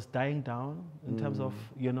 it was dying down in terms of,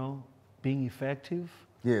 you know, being effective.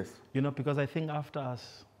 Yes. You know, because I think after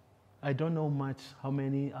us, I don't know much how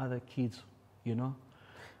many other kids, you know.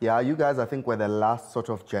 Yeah, you guys, I think, were the last sort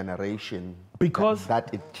of generation because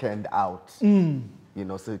that it churned out, you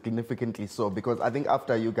know, significantly so. Because I think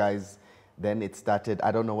after you guys, then it started,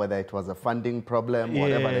 I don't know whether it was a funding problem,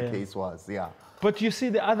 whatever the case was, yeah. But you see,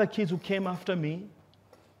 the other kids who came after me,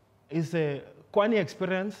 is the Kwani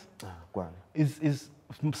experience, is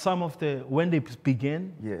some of the, when they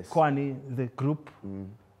began, Kwani, the group,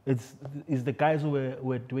 is the guys who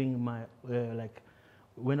were doing my, like,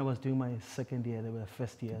 when I was doing my second year, they were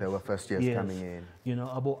first years. They were first years coming in. You know,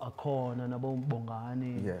 about Akon and about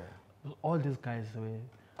Bongani. Yeah. All these guys were,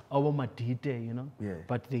 about Madite, you know. Yeah.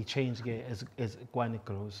 But they changed as Kwani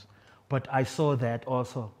grows. But I saw that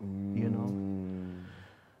also, you know.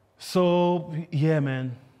 So, yeah,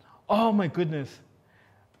 man. Oh, my goodness.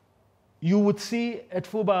 You would see at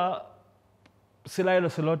FUBA, Silailo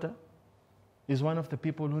Selota is one of the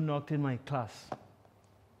people who knocked in my class.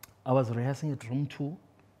 I was rehearsing at room 2.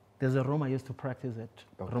 There's a room I used to practice at,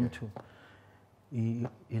 room 2. He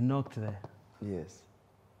knocked there. Yes.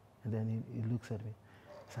 And then he looks at me.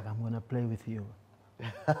 He's like, I'm going to play with you.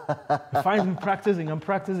 He finds me practicing. I'm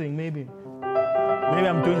practicing, maybe. Maybe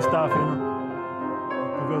I'm doing stuff, you know.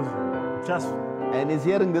 Because just... And he's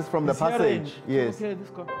hearing this from the passage. Yes. Okay, this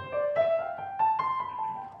guy.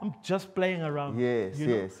 I'm just playing around. Yes,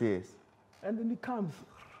 yes. And then he comes.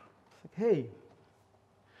 It's like, hey.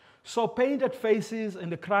 So Painted Faces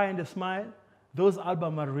and The Cry and the Smile, those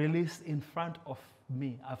albums are released in front of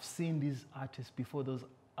me. I've seen these artists before those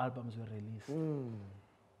albums were released.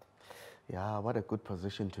 Yeah, what a good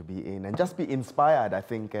position to be in. And just be inspired, I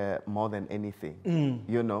think, more than anything,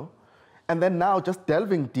 you know. And then now just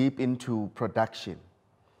delving deep into production,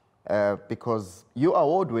 because you're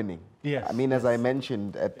award-winning. Yes. I mean, as I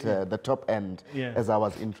mentioned at the top end, as I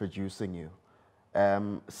was introducing you.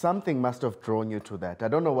 Something must have drawn you to that. I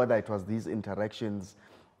don't know whether it was these interactions,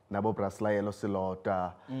 Nabo Braslaelo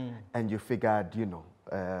Silota, and you figured, you know,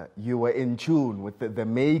 you were in tune with the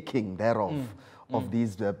making thereof of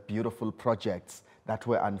these beautiful projects that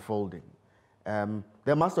were unfolding.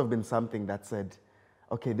 There must have been something that said,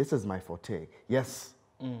 okay, this is my forte. Yes,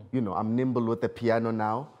 you know, I'm nimble with the piano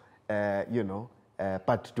now, you know,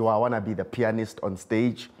 but do I want to be the pianist on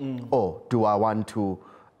stage, or do I want to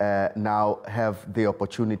now have the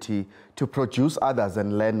opportunity to produce others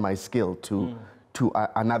and lend my skill to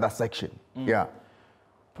another section? Yeah.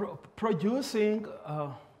 Producing,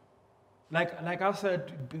 like I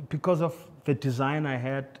said, because of the design I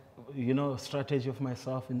had, you know, strategy of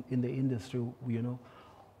myself in the industry, you know,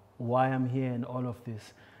 why I'm here and all of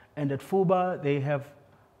this. And at FUBA, they have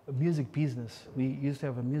a music business. We used to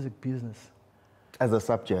have a music business. As a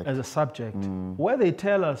subject. As a subject. Where they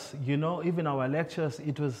tell us, you know, even our lectures,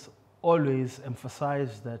 it was always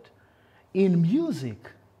emphasized that in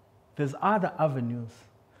music, there's other avenues.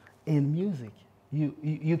 In music,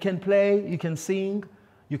 you can play, you can sing,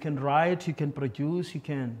 you can write, you can produce, you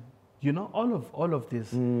can, you know, all of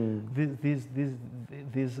this.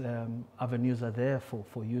 These avenues are there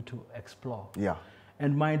for you to explore. Yeah.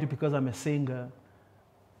 And mind you, because I'm a singer,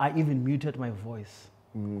 I even muted my voice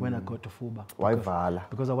when I got to FUBA. Why Vala?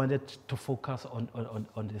 Because I wanted to focus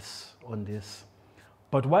on this.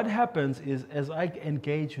 But what happens is, as I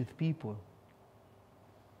engage with people,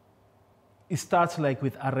 it starts like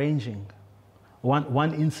with arranging.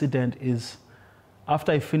 One incident is,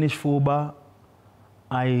 after I finished FUBA,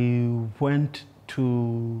 I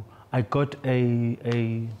got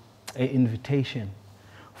a invitation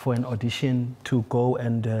for an audition to go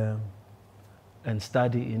and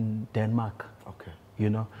study in Denmark. Okay. You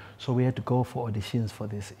know, so we had to go for auditions for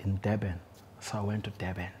this in Durban. So I went to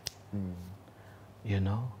Durban. You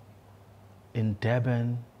know, in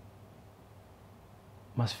Durban,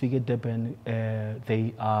 must figure Durban,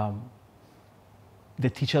 the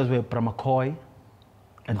teachers were McCoy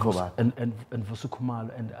and Vusukumalo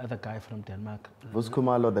and the other guy from Denmark.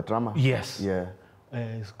 Vusukumalo, the drummer? Yes. Yeah.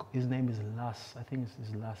 His name is Las. I think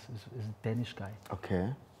it's Las. He's a Danish guy.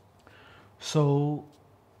 Okay. So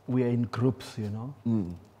we are in groups, you know.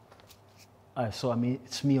 So I mean,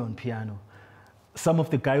 it's me on piano. Some of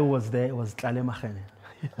the guy who was there was Tlale Machene.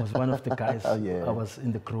 Was one of the guys I was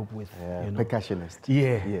in the group with. Yeah, you know? Percussionist.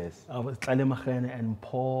 Yeah. Yes. I was Tlale Machene and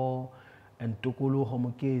Paul and Tukulu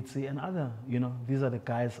Homoketsi and other, you know, these are the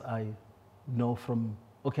guys I know from,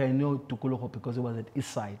 okay, I know Tukulu because it was at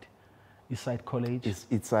East Side College.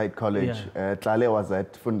 East Side College. Yeah. Tlale was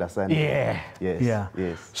at Fundasan. Yeah. Yes. Yeah.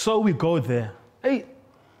 Yes. So we go there. Hey,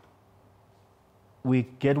 we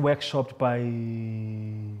get workshopped by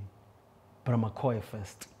McCoy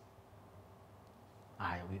first.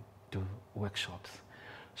 We do workshops.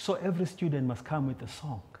 So every student must come with a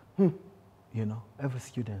song. You know, every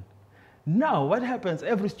student. Now, what happens?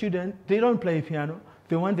 Every student, they don't play piano.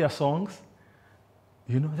 They want their songs.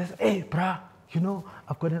 You know, they say, hey, brah, you know,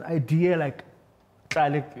 I've got an idea, like,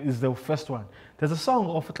 Tlale is the first one. There's a song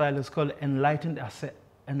of Tlale, it's called Enlightened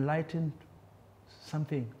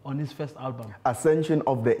something on his first album. Ascension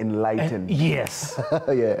of the Enlightened. Yes.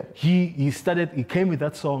 Yeah. He came with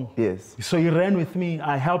that song. Yes. So he ran with me.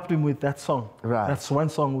 I helped him with that song. Right. That's one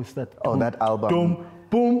song we started. Oh, that album. Boom,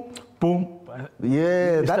 boom, boom.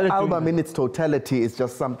 Yeah, that album in its totality is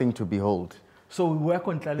just something to behold. So we work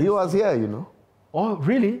on Tlale. He was here, you know. Oh,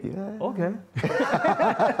 really? Yeah. Okay.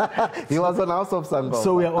 He was on House of Sangoma.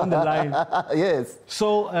 So we are on the line. Yes.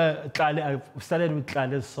 So Tlale, I started with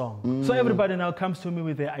Tlale's song. So everybody now comes to me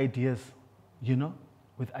with their ideas, you know,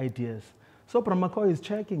 with ideas. So McCoy is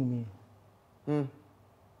checking me.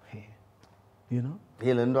 Hey, you know?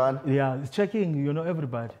 Yeah, he's checking, you know,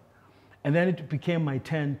 everybody. And then it became my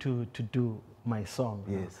turn to do my song.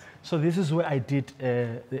 Yes. So this is where I did,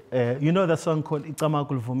 you know the song called Icama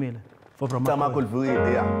Kulvumile? For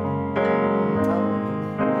McCoy. Yeah.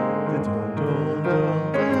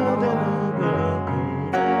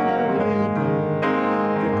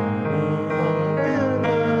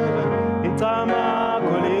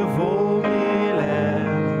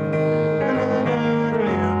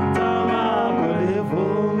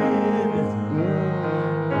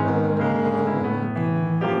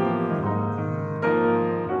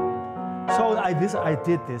 I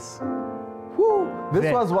did this. Woo.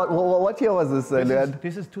 This was what year was this?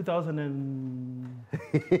 This is 2000 and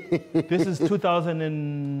this is 2000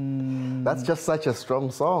 and that's just such a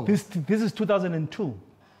strong song. This is 2002.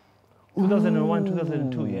 2001,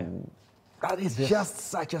 2002, yeah. That is just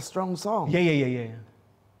such a strong song.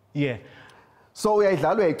 Yeah. So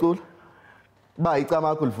uyayidlala uyayicula? Ba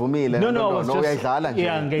icama kulvumile. No, uyayidlala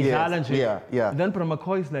nje. Yeah. Then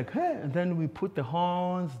McCoy is like, hey, and then we put the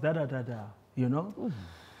horns, you know?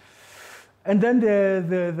 And then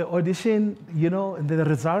the audition, you know, and the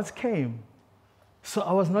results came. So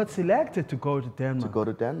I was not selected to go to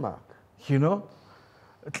Denmark. You know?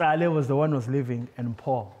 Tlale was the one who was leaving, and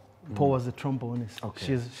Paul. Paul was the trombonist.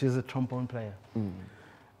 Okay. She's a trombone player.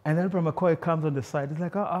 And then McCoy comes on the side. He's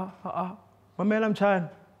like, Mamela Mchan.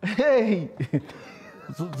 Hey!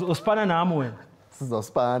 Uspana Namwen.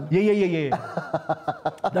 Yeah.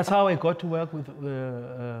 That's how I got to work with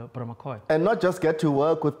McCoy. And not just get to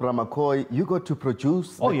work with McCoy, you got to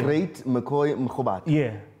produce the great McCoy Mrubata.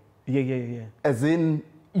 Yeah. As in,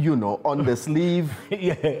 you know, on the sleeve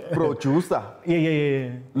producer.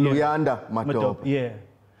 Yeah. Luyanda Madope. Yeah.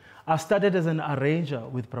 I started as an arranger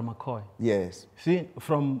with McCoy. Yes. See,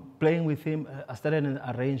 from playing with him, I started as an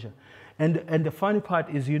arranger. And the funny part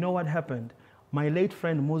is, you know what happened? My late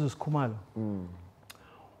friend Moses Kumalo,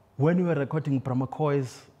 when we were recording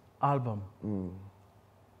McCoy's album,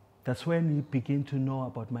 that's when he began to know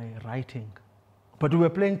about my writing. But we were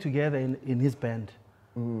playing together in his band.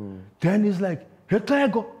 Then he's like, hey,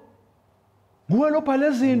 Tlego,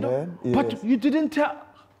 but you didn't tell.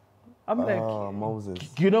 I'm like, Moses.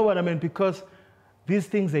 You know what I mean? Because these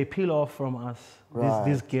things, they peel off from us,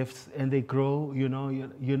 these gifts, and they grow, you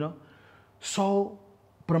know. So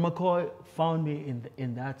McCoy found me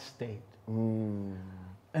in that state.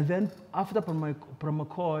 And then after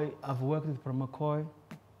McCoy, I've worked with McCoy.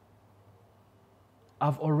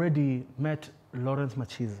 I've already met Lawrence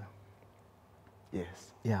Machiza.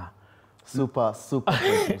 Yes. Yeah. Super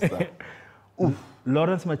producer.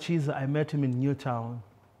 Lawrence Machiza, I met him in Newtown.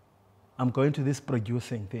 I'm going to this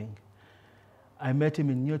producing thing. I met him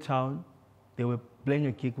in Newtown. They were playing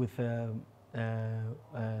a gig with the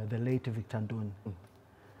late Victor Ndun.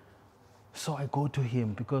 So I go to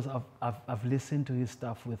him because I've listened to his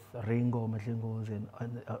stuff with Ringo, Matlingos,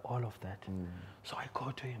 and all of that. So I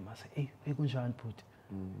go to him. I say, hey, Kunjan Put.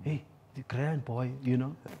 Hey, the grand boy, you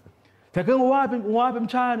know.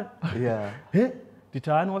 China. Yeah. Hey, the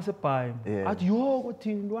China was a pie. At your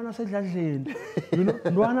team, Luana said Lajlin. You know,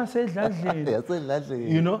 Luana said Lajlin.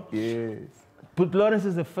 You know? Yes. But Lawrence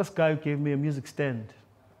is the first guy who gave me a music stand.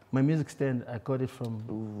 My music stand, I got it from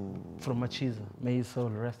Machiza. May his soul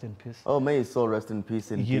rest in peace. Oh, may his soul rest in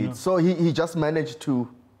peace indeed. You know. So he just managed to,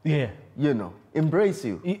 you know, embrace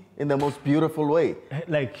you in the most beautiful way.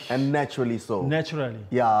 Like, and naturally so. Naturally.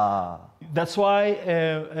 Yeah. That's why,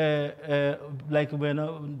 like when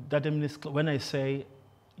I say,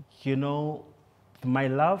 you know, my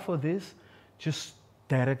love for this just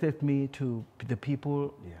directed me to the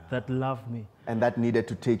people that love me. And that needed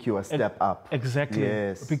to take you a step up. Exactly.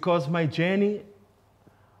 Yes. Because my journey,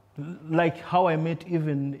 like how I met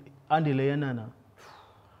even Andy Leyanana,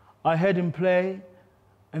 I heard him play,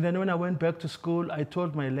 and then when I went back to school, I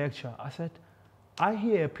told my lecturer, I said, I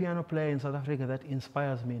hear a piano player in South Africa that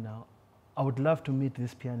inspires me now. I would love to meet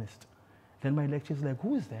this pianist. Then my lecturer is like,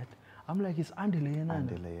 who is that? I'm like, it's Andy Leyanana.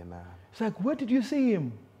 Andy Leyanana. It's like, where did you see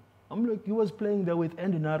him? I'm like, he was playing there with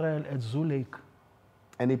Andy Narayal at Zoo Lake.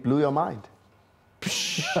 And it blew your mind.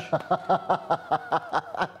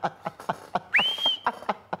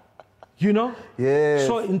 You know? Yes.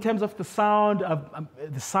 So in terms of the sound,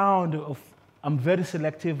 I'm very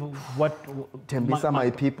selective of what... Tembisa, my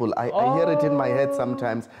people, I hear it in my head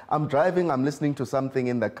sometimes. I'm driving, I'm listening to something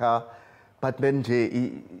in the car, but then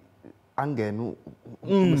Angenu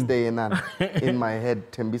stay in my head,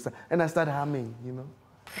 Tembisa, and I start humming, you know?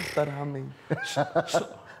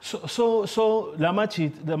 So Lama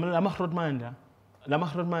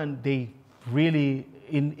Rodman, they really,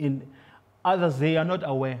 in others, they are not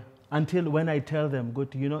aware until when I tell them,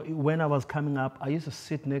 good, you know, when I was coming up, I used to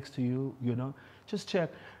sit next to you, you know, just check.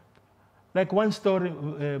 Like one story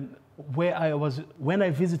where when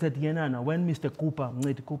I visited Yenana, when Mr.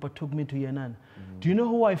 Cooper took me to Yenana, do you know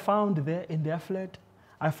who I found there in their flat?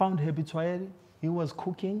 I found Hebitswayeri, he was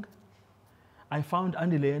cooking. I found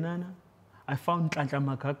Andy Leyanana. I found Tlantla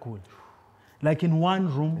Makakul. Like in one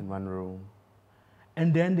room. In one room.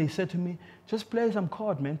 And then they said to me, just play some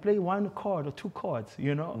chord, man. Play one chord or two chords,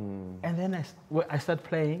 you know? And then I start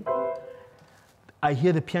playing. I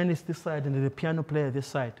hear the pianist this side and the piano player this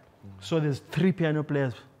side. So there's 3 piano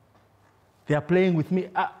players. They are playing with me.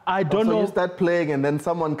 I don't know. So you start playing and then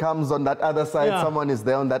someone comes on that other side, someone is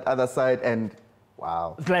there on that other side, and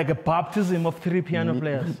wow. It's like a baptism of 3 piano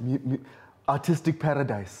players. Artistic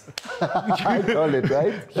paradise. I call it,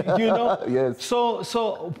 right? You know? Yes.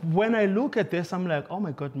 So when I look at this, I'm like, oh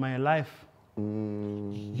my God, my life.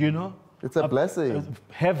 You know? It's a blessing.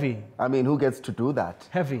 Heavy. I mean, who gets to do that?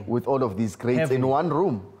 Heavy. With all of these greats in one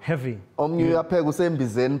room. Heavy.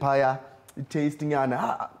 Tasting you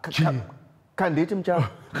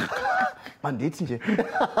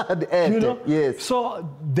know? Yes. So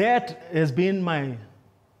that has been my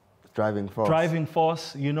driving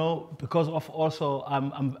force, you know, because of also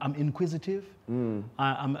I'm inquisitive.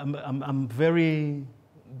 I'm very,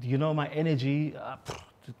 you know, my energy.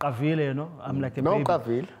 You know, I'm like a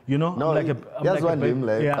baby. You know, no, I'm like a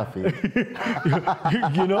baby. Yeah.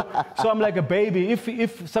 You know, so I'm like a baby.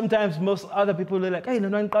 If sometimes most other people are like, hey, no,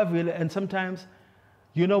 and sometimes,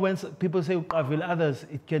 you know, when people say others,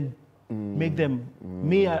 it can make them.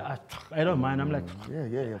 Me, I don't mind. I'm like,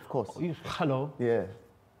 yeah, of course. Hello. Yeah.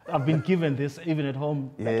 I've been given this even at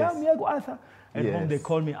home. Yes. Like, Arthur. At home they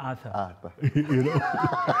call me Arthur. You know.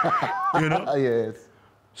 You know. Yes.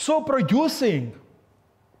 So producing.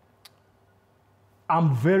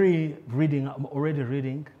 I'm already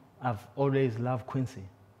reading. I've always loved Quincy.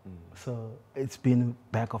 So it's been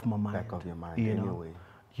back of my mind. Back of your mind, anyway.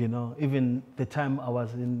 You know, even the time I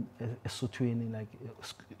was in a Sotweni, like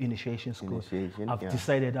initiation school, I've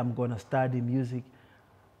decided I'm going to study music.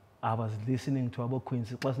 I was listening to about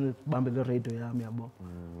Quincy. It wasn't the radio. I'm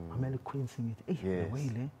like Quincy.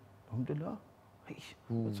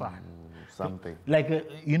 Something. Like,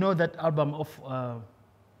 you know that album of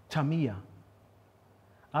Tamia?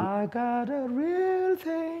 I got a real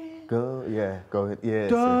thing. Go ahead.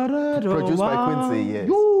 Yes. Produced by Quincy, yes.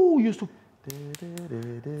 You used to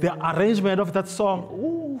The arrangement of that song,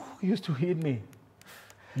 ooh, used to hit me.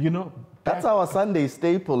 You know, that's our Sunday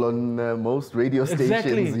staple on most radio stations.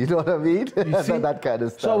 Exactly. You know what I mean? That kind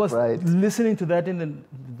of stuff, so I was right? listening to that in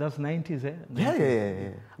the 90s, eh? 90s. Yeah.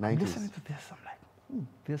 90s. I'm listening to this, I'm like,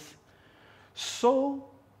 this. So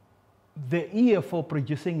the ear for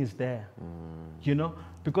producing is there, you know,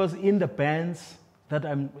 because in the bands that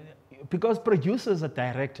because producers are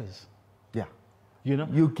directors. Yeah. You know?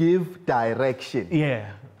 You give direction.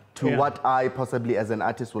 Yeah. To what I possibly as an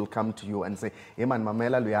artist will come to you and say, hey man,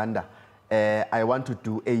 Mamela Luyanda, I want to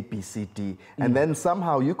do A, B, C, D. And then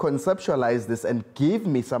somehow you conceptualize this and give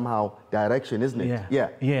me somehow direction, isn't it?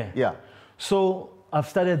 Yeah. So I've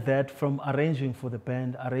started that from arranging for the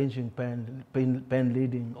band, arranging band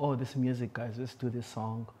leading. Oh, this music, guys, let's do this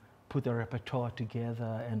song. Put a repertoire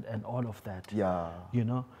together and all of that. Yeah. You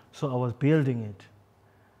know? So I was building it.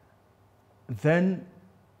 Then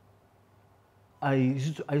I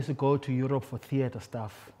used to go to Europe for theater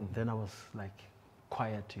stuff. Then I was like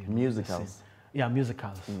quiet. You know, musicals. Yeah,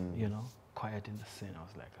 musicals. You know, quiet in the scene. I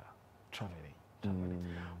was like traveling.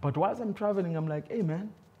 But whilst I'm traveling, I'm like, hey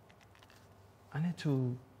man, I need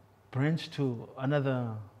to branch to another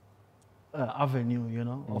avenue, you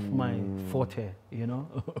know, of my forte, you know.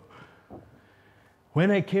 When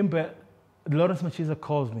I came back, Lawrence Machiza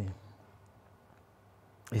calls me.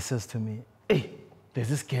 He says to me, hey, there's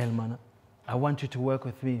this girl, man. I want you to work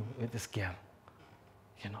with me, with this girl.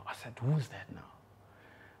 You know, I said, who's that now?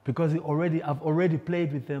 Because I've already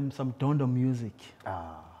played with them some Dondo music.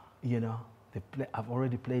 You know, I've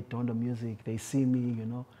already played Dondo music. They see me, you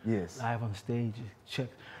know, live on stage, check.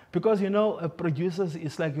 Because, you know, producers,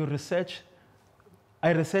 it's like you research.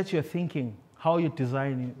 I research your thinking, how you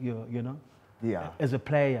design your, you know. Yeah. As a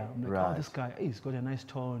player, I'm like, oh, this guy, he's got a nice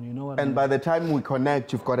tone, you know what I mean? And by the time we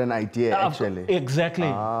connect, you've got an idea, actually. Exactly,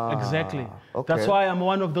 exactly. Okay. That's why I'm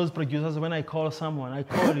one of those producers. When I call someone, I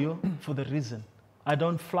call you for the reason. I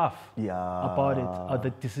don't fluff about it or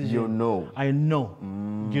the decision. You know. I know.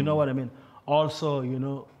 You know what I mean? Also, you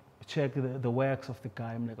know, check the works of the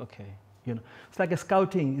guy. I'm like, okay, you know. It's like a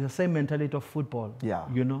scouting. It's the same mentality of football. Yeah.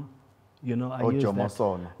 You know? You know, I use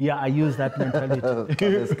that. Yeah, I use that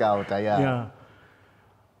mentality. Scout, yeah.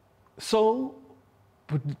 So,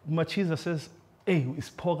 but Machiza says, hey,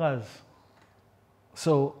 it's Spogas.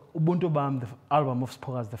 So, Ubuntu Bam, the album of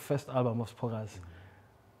Spogas, the first album of Spogas.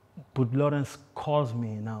 But Lawrence calls me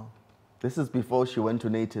now. This is before she went to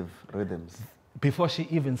Native Rhythms. Before she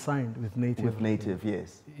even signed with Native. With Native,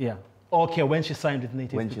 yes. Yeah. Okay, when she signed with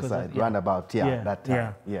Native. When she signed, roundabout, that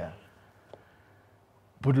time. Yeah.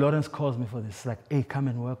 But Lawrence calls me for this, like, hey, come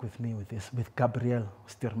and work with me with this, with Gabriel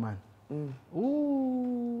Stirman.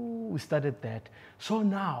 Ooh, we started that. So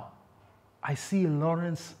now, I see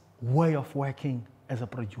Lawrence's way of working as a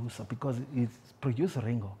producer, because he's produced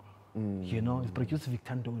Ringo, you know, he's produced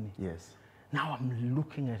Victor Ndoni. Yes. Now I'm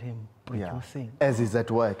looking at him producing. As he's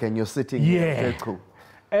at work, and you're sitting here. Very cool.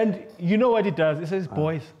 And you know what he does? He says,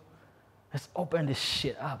 boys, let's open this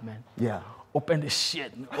shit up, man. Yeah. Open the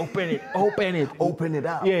shit, open it, open it. Open it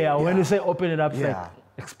up. Yeah. When you say open it up, it's like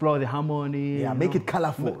explore the harmony. Yeah, make it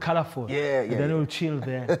colorful. Colorful. Yeah. And then we'll chill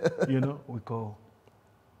there, you know, we go.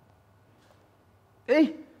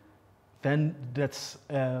 Hey! Then that's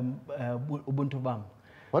Ubuntu Bam.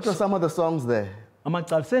 What were some of the songs there?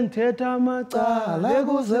 Amacal sengithetha amacala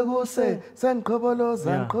leguse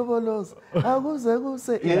sengiqhoboloza ngiqhoboloza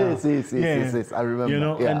akuzekuse. Yes, I remember. You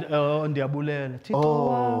know, and ndiyabulela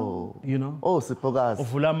Thixo, you know. Oh, Siphokazi.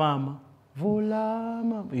 Vula mama.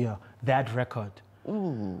 Yeah, that record.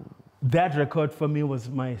 That record for me was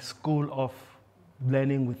my school of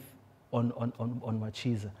learning with on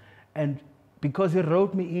Machiza. And because he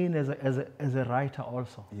wrote me in as a writer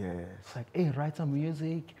also. Yes. It's like, hey, write some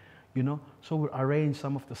music. You know, so we arrange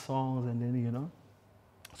some of the songs, and then, you know,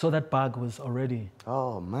 so that bug was already.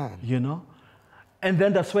 Oh man. You know, and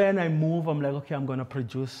then that's when I move. I'm like, okay, I'm gonna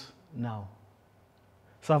produce now.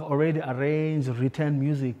 So I've already arranged, written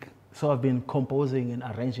music. So I've been composing and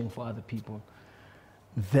arranging for other people.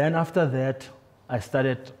 Then after that, I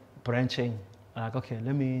started branching. Like, okay,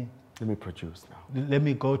 let me produce now. Let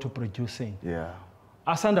me go to producing. Yeah.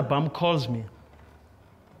 Asanda Bam calls me.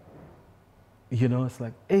 You know, it's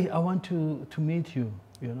like, hey, I want to meet you,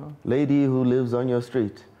 you know. Lady who lives on your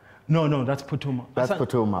street? No, that's Putuma. That's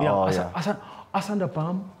Putuma, yeah. Asanda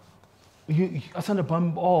Bam, Asanda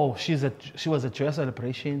Bam, she was at Joy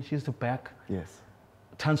Celebration. She used to back. Yes.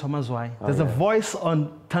 Tansoma Zwai. There's a voice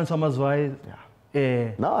on Tansoma Zwai.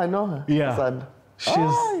 Yeah. No, I know her. Yeah. Asanda.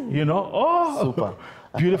 She's, you know, super.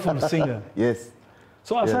 Beautiful singer. Yes.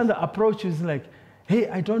 So Asanda approaches like, hey,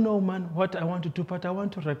 I don't know, man, what I want to do, but I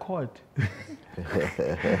want to record.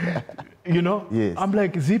 You know? Yes. I'm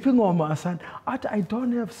like, zipping on my son. I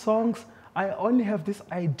don't have songs. I only have this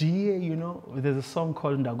idea, you know. There's a song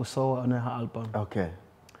called Ndagusowa on her album. Okay.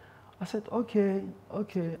 I said, okay.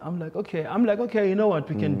 I'm like, okay, you know what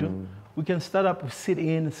we can do? We can start up, sit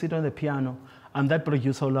on the piano. I'm that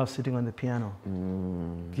producer who loves sitting on the piano.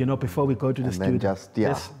 You know, before we go to the studio. Just,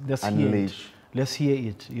 yeah, let's hear it. Let's hear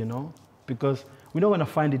it, you know. Because we don't want to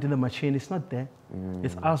find it in the machine. It's not there.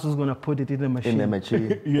 It's us who's going to put it in the machine. In the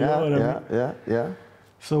machine. You know what I mean? Yeah.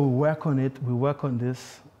 So we work on it. We work on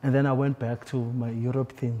this. And then I went back to my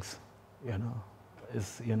Europe things, you know. I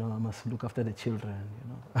must look after the children, you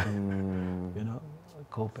know. You know,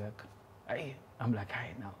 go back. I'm like,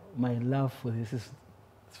 now, my love for this it's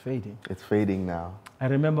fading. It's fading now. I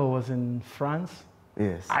remember I was in France.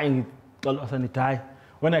 Yes.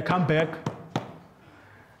 When I come back,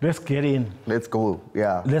 let's get in. Let's go,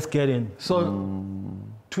 yeah. Let's get in. So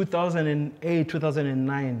 2008,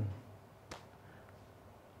 2009,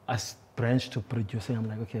 I branched to producing. I'm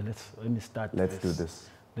like, okay, let me start. Let's do this.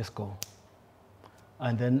 Let's go.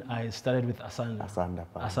 And then I started with Asanda.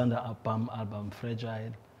 Asanda Bam album,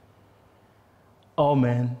 Fragile. Oh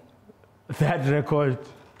man, that record,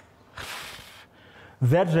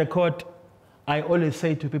 I always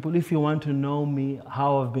say to people, if you want to know me,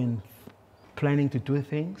 how I've been planning to do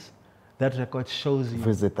things, that record shows you.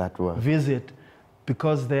 Visit that work. Visit,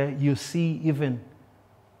 because there you see even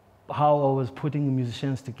how I was putting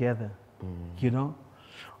musicians together, you know.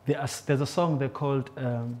 There's a song they called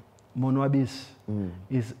Monwabis,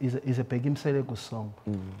 is a Begim Seleko song.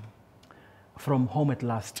 From Home at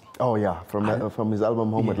Last. Oh yeah, from his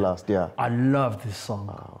album Home at Last, yeah. I love this song.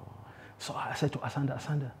 Oh. So I said to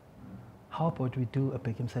Asanda, how about we do a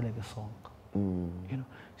Begim Seleko song? You know,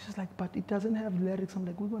 she's like, but it doesn't have lyrics. I'm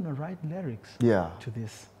like, we're gonna write lyrics to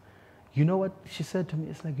this. You know what she said to me?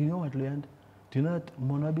 It's like, you know what, Luyanda? Do you know that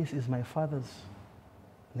Monwabis is my father's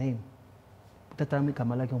name? Tatami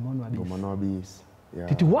Kamalaki Monwabis. Yeah.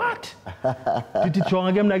 Did what? Did you try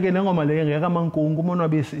again?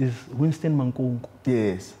 Monwabis is Winston Mankungu.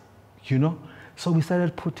 Yes. You know? So we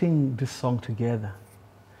started putting this song together.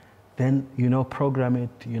 Then, you know, program it,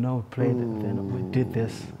 you know, played it, then we did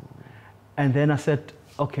this. And then I said,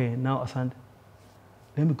 okay, now Asanda,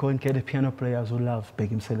 let me go and get a piano players who love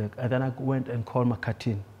Begim Selek. And then I went and called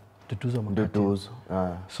Makatin, Duduzo.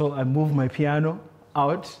 So I moved my piano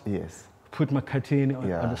out. Yes. Put Makatin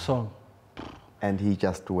on the song. And he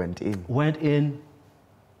just went in.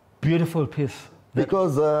 Beautiful piece.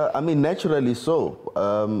 Because, I mean, naturally so,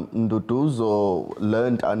 Nduduzo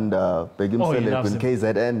learned under Begim Selek in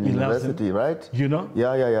KZN University, right? You know?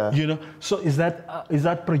 Yeah. You know? So is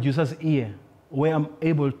that producer's ear, where I'm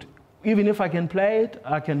able to, even if I can play it,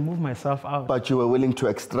 I can move myself out. But you were willing to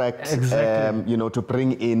extract, you know, to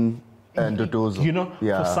bring in Nduduzo. You know,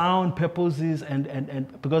 for sound purposes and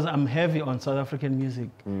because I'm heavy on South African music,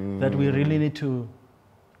 that we really need to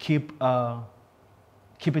keep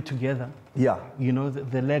it together. Yeah. You know,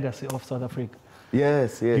 the legacy of South Africa.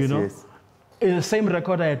 Yes. You know? In the same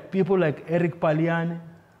record, I had people like Eric Paliani.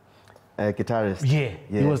 A guitarist. Yeah. Yes.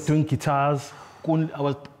 He was doing guitars. I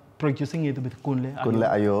was producing it with Kunle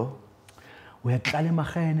Ayo. We had Kale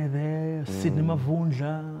Machene there, Sidney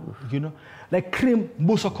Mavundla, you know. Like Cream,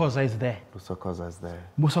 Muso Koza is there.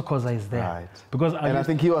 Right. Because I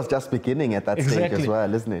think he was just beginning at that stage as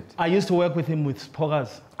well, isn't it? I used to work with him with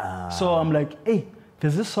Pogas. So I'm like, hey,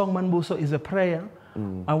 there's this song, Manbuso, is a prayer.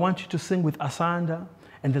 I want you to sing with Asanda.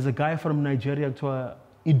 And there's a guy from Nigeria, to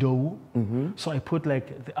Idowu. So I put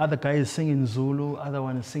like, the other guy is singing Zulu, other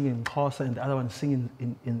one is singing Xhosa, and the other one is singing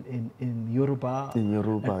in Yoruba. In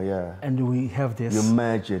Yoruba, And we have this. You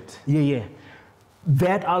merge it. Yeah.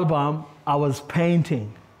 That album, I was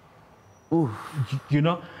painting. Oof. You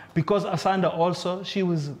know, because Asanda also, she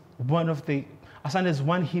was Asanda is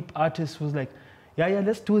one hip artist who's like, yeah,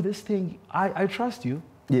 let's do this thing. I trust you.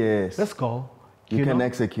 Yes. Let's go. You can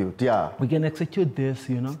execute, yeah. We can execute this,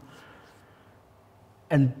 you know.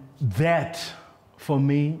 And that, for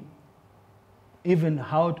me, even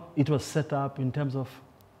how it was set up in terms of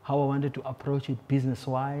how I wanted to approach it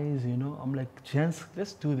business-wise, you know, I'm like, gents,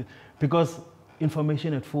 let's do this. Because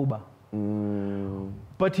information at FUBA.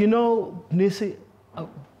 But you know, Nisi,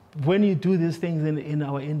 when you do these things in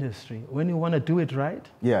our industry, when you want to do it right,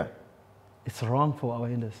 it's wrong for our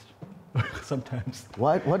industry. Sometimes.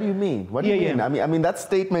 What do you mean? What do you mean? I mean that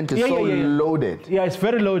statement is so loaded. Yeah, it's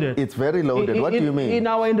very loaded. It's very loaded. What do you mean? In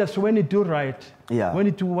our industry, when you do right, when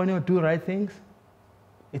you do right things,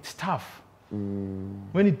 it's tough.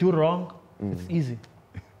 When you do wrong, it's easy.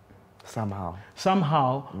 Somehow.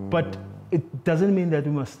 Somehow, but it doesn't mean that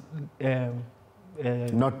we must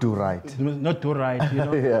not do right. Not do right, you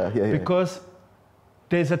know. yeah. Because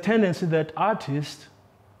there's a tendency that artists,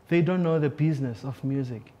 they don't know the business of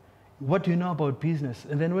music. What do you know about business?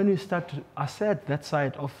 And then when you start to assert that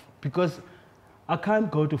side of, because I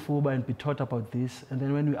can't go to FUBA and be taught about this, and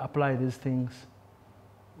then when we apply these things,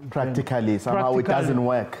 practically, somehow it doesn't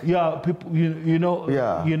work. Yeah, people, you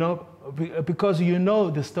know, because you know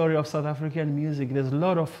the story of South African music. There's a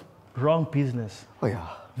lot of wrong business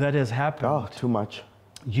that has happened. Oh, too much.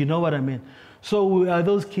 You know what I mean? So we are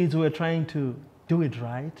those kids who are trying to do it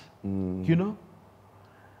right, you know?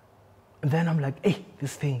 And then I'm like, hey,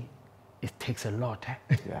 this thing, it takes a lot.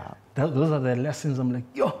 Eh? Yeah. Those are the lessons. I'm like,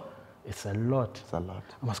 yo, it's a lot. It's a lot.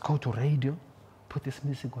 I must go to radio, put this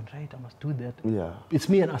music on radio, I must do that. Yeah. It's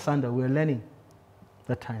me and Asanda, we're learning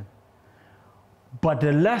that time. But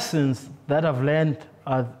the lessons that I've learned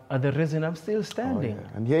are the reason I'm still standing. Oh,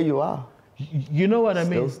 yeah. And here you are. You know what I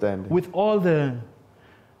mean? Still standing. With all the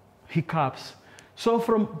hiccups. So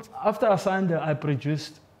from after Asanda, I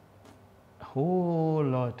produced a whole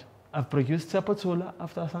lot. I've produced Tsapotula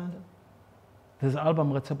after Asanda. There's an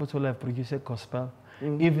album with Tsapotula, I've produced a gospel.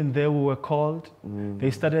 Even there we were called.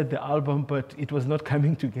 They started the album, but it was not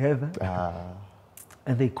coming together.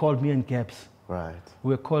 And they called me and Gaps. Right.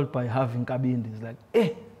 We were called by having Kabindi. It's like,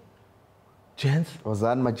 hey, gents.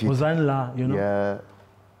 Ozan La, you know? Yeah.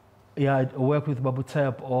 Yeah, I work with Babu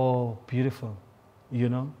Tap. Oh, beautiful. You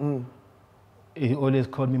know? He always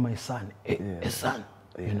called me my son. Hey, son.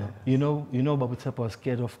 Yeah. You know, Babu Tap was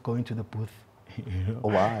scared of going to the booth. You know?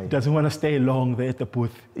 Why? He doesn't want to stay long there at the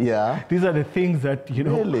booth. Yeah. These are the things that, you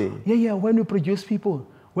know. Really? Yeah, when we produce people,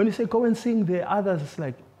 when you say go and sing, the others, it's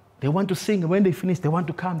like, they want to sing, and when they finish, they want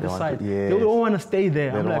to come this side. They don't want to stay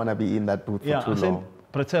there. They don't want to be in that booth for too long.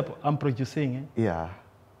 Pratep, I'm producing. Yeah.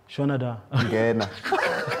 Shonada. Ngena.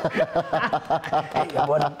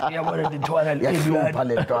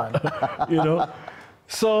 You know.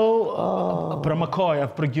 So, McCoy,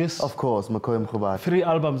 I've produced. Of course, McCoy Mrubata. 3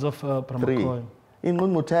 albums of McCoy. In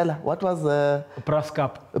Mutela, what was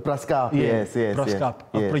Praskap. Praskap, yes. Praskap.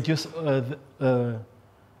 I produced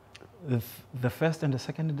the first and the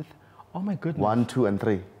second and the oh my goodness. 1, 2, and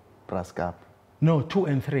 3. Praskap. No, 2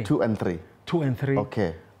 and 3. 2 and 3. 2 and 3.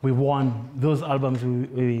 Okay. We won those albums.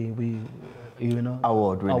 We you know.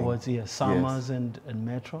 Awards, yes. Summers and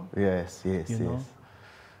Metro. Yes. You know.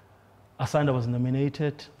 Asanda was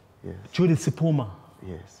nominated. Yes. Judith Sephuma.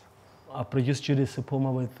 Yes. I produced Judith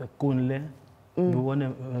Sephuma with Kunle. We won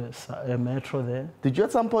a Metro there. Did you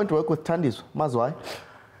at some point work with Tandis Mazwai?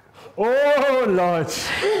 Oh, Lord.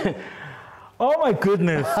 Oh, my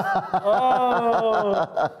goodness.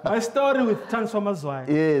 Oh, my story with Transformers.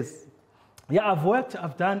 Yes. Yeah, I've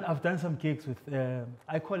done some gigs with,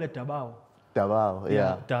 I call it Dabao. Dabao,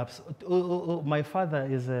 yeah. Dabs. My father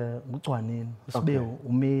is a Mutwanin,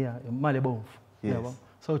 Umeya, Malebov. Yes.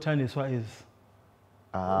 So Transformers is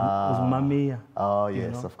Mamia. Oh, yes,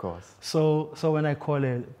 you know? of course. So when I call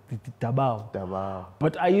it Dabao. Dabao.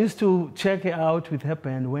 But I used to check it out with her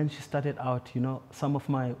band when she started out, you know, some of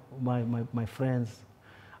my friends,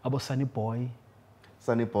 about Sunny Boy,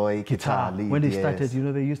 guitar lead, when they started, you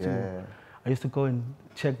know, they used to, Yeah. I used to go and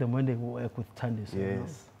check them when they work with Tandis. Yes. You know?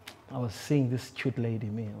 I was seeing this cute lady,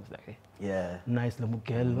 me, I was like, hey, Yeah. nice little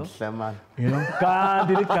girl, Shaman. you know,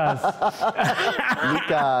 Kandi Likas.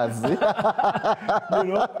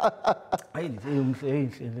 You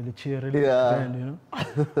know, you know.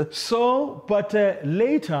 So, but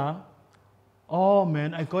later, oh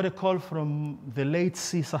man, I got a call from the late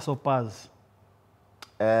C. Sasopaz.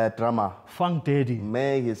 Drama. Funk Daddy.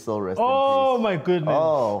 May his soul rest in Oh peace. my goodness.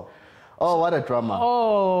 Oh, what a drama.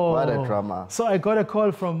 Oh. What a drama. So I got a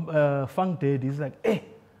call from Funk Daddy. He's like, hey,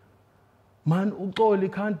 man, Ugoli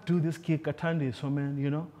can't do this gig at Tandi, so man,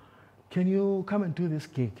 you know, can you come and do this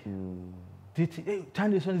gig? Hey,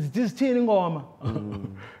 Tandi, so is this tearing on?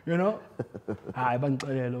 You know?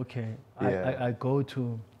 Okay. I go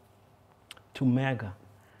to Mega.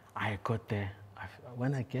 I got there.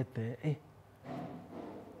 When I get there, hey,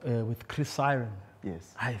 with Chris Siren.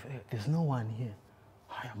 Yes. There's no one here.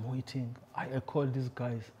 I am waiting. I call these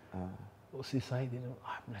guys. You know,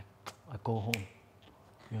 I'm like, I go home.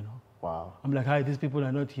 You know. Wow. I'm like, hi, these people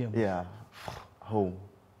are not here. Yeah. Home.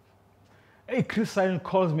 Hey, Chris Siren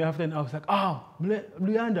calls me after, and I was like,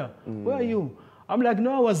 Luyanda, where are you? I'm like,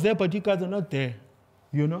 no, I was there, but you guys are not there.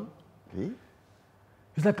 You know. Really?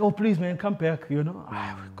 He's like, oh, please, man, come back. You know.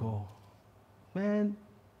 I would go. Man,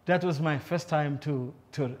 that was my first time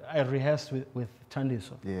I rehearsed with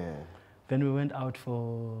Tandiso. Yeah. Then we went out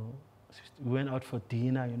for We went out for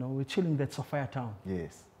dinner, you know. We're chilling at Sophia Town.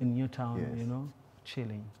 Yes. In Newtown, Yes. you know,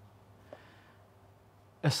 chilling.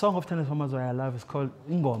 A song of Tennis Farmers I love is called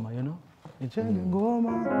Ingoma, you know.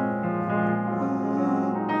 Ingoma.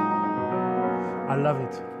 I love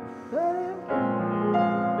it.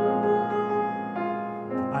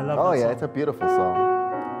 I love that Oh, yeah, song. it's a beautiful song.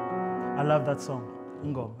 I love that song,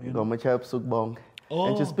 Ingoma. You know? Ngoma Chap Sukbong. Oh.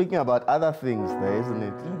 And she's speaking about other things there, isn't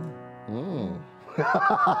it?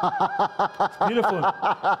 It's beautiful.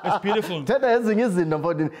 It's beautiful. Tell her ezinye izinto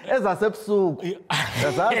mfowethu ezasebusuku.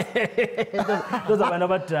 Yazazi? Those are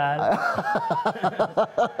my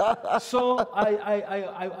So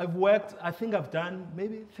I've worked, I think I've done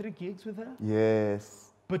maybe 3 gigs with her.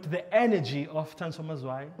 Yes. But the energy of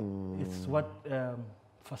Tansomazwai is what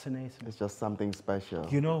fascinates me. It's just something special.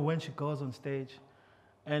 You know, when she goes on stage,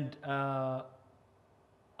 and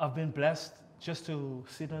I've been blessed just to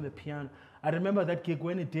sit on the piano. I remember that gig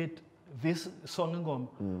when he did this song Ngom,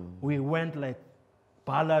 we went like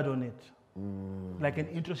ballad on it, like an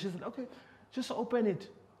intro. She said, okay, just open it.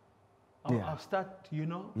 I'll start, you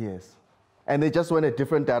know. Yes. And they just went a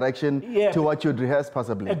different direction to what you'd rehearsed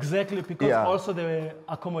possibly. Exactly, because also they were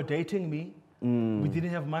accommodating me. We didn't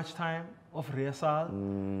have much time of rehearsal.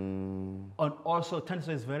 And also, Tanso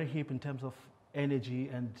is very hip in terms of energy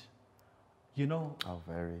and, you know,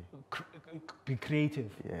 very. Be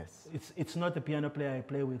creative. Yes. It's not the piano player I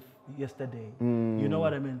play with yesterday. You know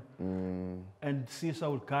what I mean? And Sisa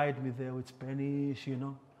would guide me there with Spanish, you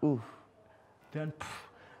know. Oof. Then,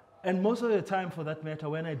 and most of the time, for that matter,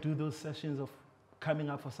 when I do those sessions of coming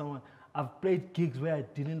up for someone, I've played gigs where I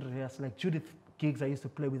didn't rehearse, like Judith gigs I used to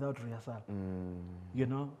play without rehearsal. You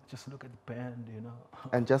know, just look at the band, you know.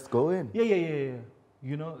 And just go in. Yeah.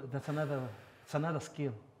 You know, it's another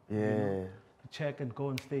skill. Yeah. You know, to check and go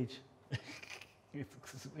on stage.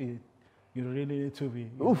 You really need to be.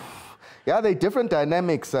 Oof. Yeah, there are different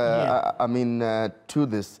dynamics, I mean, to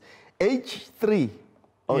this. H3,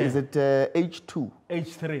 or is it H2?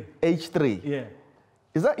 H3. H3. Yeah.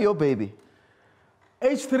 Is that your baby?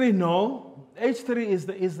 H3, no. H3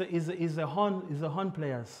 is the horn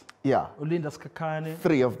players. Yeah. Ulinda Skakane.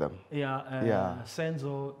 3 of them. Yeah.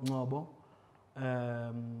 Senzo Ngobo.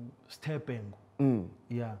 Stepengu.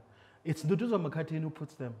 Yeah. It's Duduzo Makatini who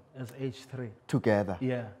puts them as H3. Together.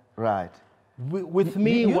 Yeah. Right. With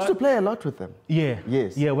me, you used to play a lot with them. Yeah.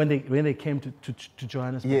 Yes. Yeah. When they came to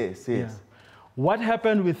Johannesburg. Yes. Yeah. What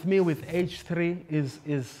happened with me with H3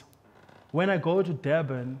 is when I go to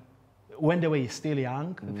Durban, when they were still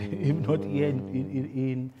young, not here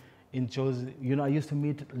in Josie, you know, I used to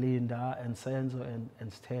meet Linda and Senzo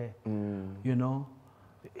and Ste, you know.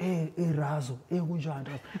 Hey, Razo, hey,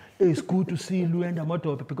 Hunjanda. Hey, it's good to see Luyanda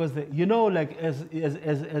Madope because you know, like as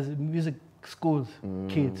music schools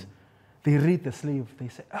kids, they read the sleeve. They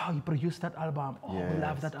say, "Oh, you produced that album. Oh, we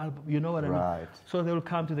love that album." You know what I mean? So they will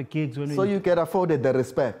come to the gigs when. So you get afforded the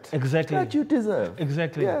respect. Exactly. That you deserve.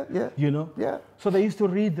 Exactly. Yeah. You know. Yeah. So they used to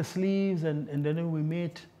read the sleeves, and then we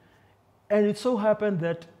meet, and it so happened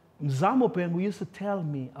that Mzamopen, we used to tell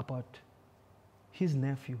me about his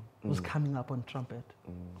nephew who's coming up on trumpet,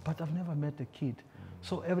 but I've never met the kid.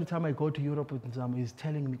 So every time I go to Europe with Mzamo, he's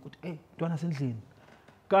telling me, "Hey, Dwana Sendlin,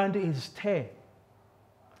 Gandhi is Te.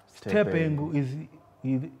 Stepengu is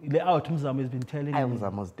the out Mzamo has been telling me."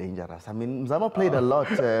 Mzamo's dangerous. I mean, Mzamo played a lot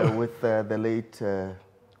with the late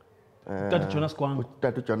Tatu Jonas Kwang.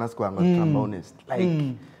 Tatu Jonas Kwang, a trombonist. Like,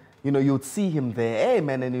 you know, you'd see him there, hey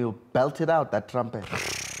man, and he'll belt it out, that trumpet.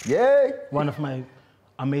 Yeah. One of my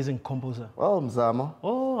amazing composer. Oh, Mzamo.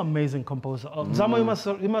 Oh, amazing composer. Oh, Mzamo,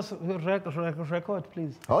 you must record,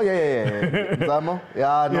 please. Oh, yeah. Mzamo?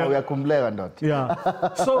 Yeah, no, we are kumbleka not.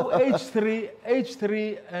 Yeah. So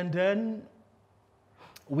H3, and then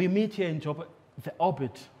we meet here in Joburg, the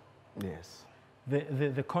orbit. Yes.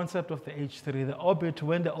 The concept of the H3, the orbit,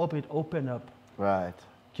 when the orbit opened up. Right.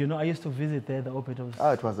 You know, I used to visit there, the orbit was...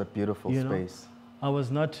 Oh, it was a beautiful space. I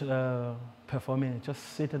was not performing, just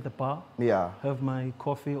sit at the bar, have my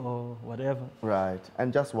coffee or whatever. Right,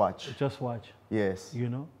 and just watch. Just watch. Yes. You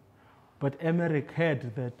know? But Emmerich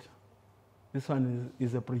heard that this one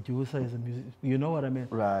is a producer, is a musician, you know what I mean?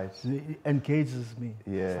 Right. He engages me.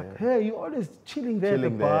 Yeah. It's like, hey, you're always chilling there at the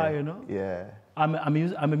bar, you know? Yeah. I'm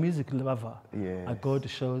a music lover. Yes. I go to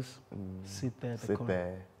shows, sit there at the corner.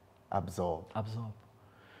 There, absorb.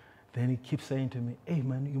 Then he keeps saying to me, hey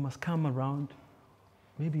man, you must come around.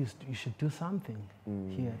 Maybe you should do something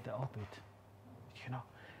here at the orbit, you know.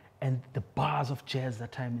 And the bars of jazz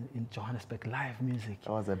that time in Johannesburg, live music.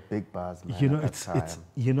 That was a big bars, man. You know, at that time. it's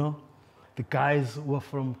you know, the guys were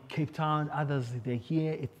from Cape Town, others they're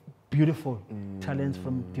here. It's beautiful talents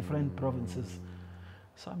from different provinces.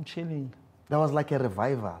 So I'm chilling. That was like a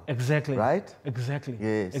revival. Exactly. Right? Exactly.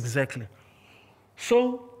 Yes. Exactly.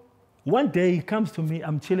 So one day he comes to me,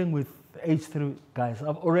 I'm chilling with H3 guys.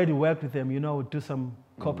 I've already worked with them, you know, do some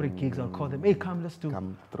corporate gigs. I'll call them, hey, come, let's do.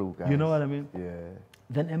 Come through, guys. You know what I mean? Yeah.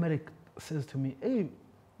 Then Emerick says to me, hey,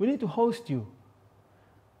 we need to host you.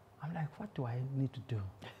 I'm like, what do I need to do?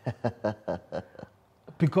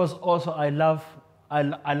 Because also I love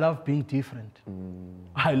being different.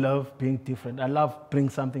 I love being different. I love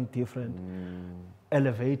bringing something different,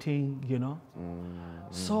 elevating, you know.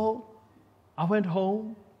 So I went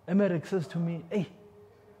home. Emerick says to me, hey,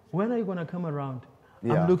 when are you going to come around?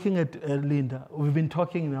 Yeah. I'm looking at Linda. We've been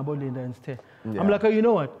talking about Linda instead. Yeah. I'm like, oh, you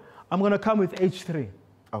know what? I'm going to come with H3.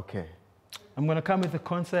 Okay. I'm going to come with a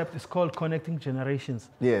concept. It's called Connecting Generations.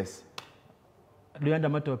 Yes. Luyanda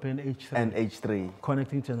Madope and H3. And H3.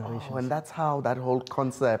 Connecting Generations. Oh, and that's how that whole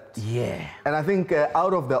concept. Yeah. And I think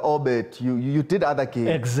out of the orbit, you did other gigs.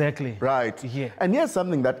 Exactly. Right. Yeah. And here's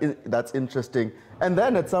something that's interesting. And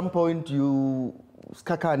then at some point,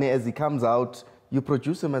 Skakane, as he comes out, you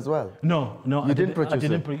produce him as well. No, You didn't produce I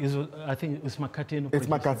didn't him. Produce. I think it was Makatini. It's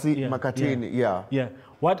Makatini, yeah. Yeah.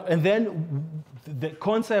 What? And then the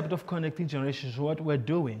concept of Connecting Generations, what we're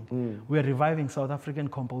doing, we're reviving South African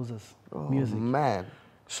composers' music. Man.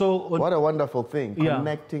 So What a wonderful thing. Yeah.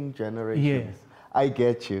 Connecting generations. Yeah. I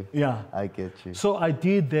get you. Yeah. I get you. So I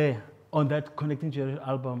did there on that Connecting Generations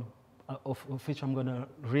album, of which I'm gonna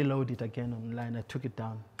reload it again online. I took it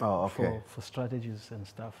down. Oh, okay. For strategies and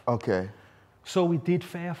stuff. Okay. So we did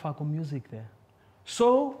fair Faku music there.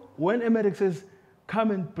 So when Emerick says,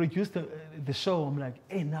 come and produce the show, I'm like,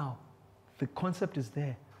 hey, now, the concept is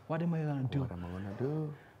there. What am I going to do? What am I going to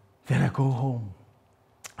do? Then I go home.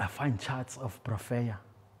 I find charts of Brafeya.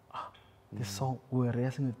 This song, we were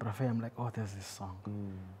rehearsing with Brafeya. I'm like, oh, there's this song.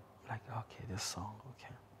 I'm like, okay, this song,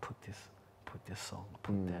 okay. Put this song,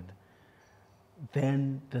 put that.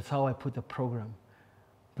 Then that's how I put the program.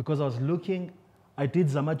 Because I was looking, I did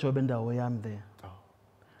Zama Job and Awayam there. Oh.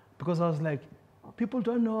 Because I was like, people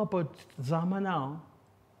don't know about Zama now.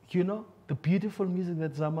 You know, the beautiful music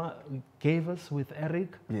that Zama gave us with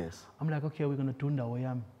Eric. Yes. I'm like, okay, we're going to do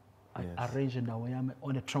Ndawayam. I arranged Ndawayam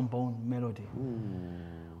on a trombone melody.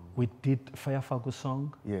 We did Fire Faku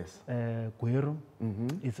song. Yes. Guero.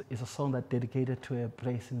 It's a song that's dedicated to a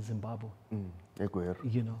place in Zimbabwe.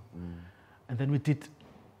 You know. And then we did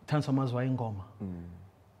Tansomazwa Ingoma.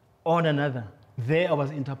 On another. There I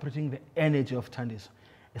was interpreting the energy of Tandis.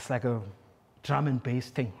 It's like a drum and bass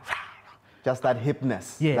thing. Just that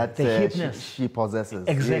hipness. Yeah, that the hipness. She possesses.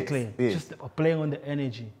 Exactly. Yes. Just playing on the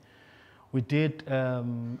energy. We did a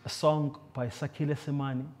song by Sakile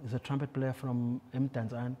Semani. He's a trumpet player from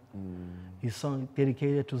Tanzania. His song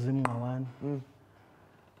dedicated to Zimwawan.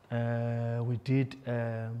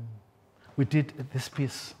 We did this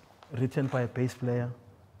piece written by a bass player.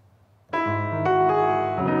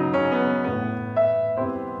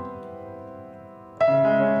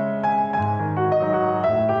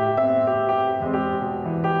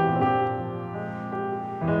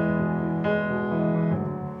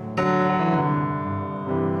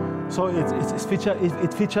 So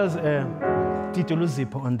it features Tito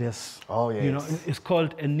Luzipo on this. Oh, yes. You know, it's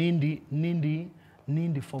called a Nindi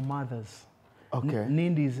for mothers. Okay.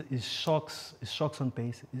 Nindi is shocks on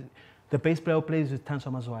bass. The bass player who plays with Tanso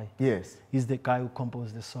Mazwai. Yes. He's the guy who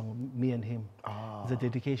composed the song, me and him. It's a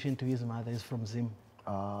dedication to his mother. He's from Zim.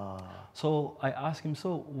 So I asked him,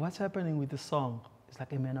 so what's happening with the song? He's like,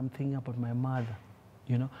 hey man, I'm thinking about my mother.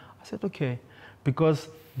 You know? I said, okay. Because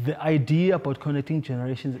the idea about connecting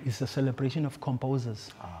generations is a celebration of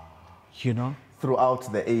composers. You know?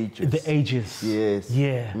 Throughout the ages. The ages. Yes.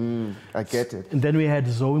 Yeah. I get it. And then we had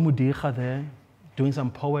Zoe Mudicha there, doing some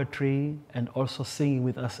poetry and also singing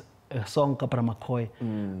with us a song by McCoy,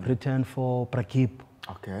 written for Prakip.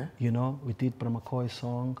 Okay. You know, we did McCoy's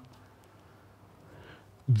song.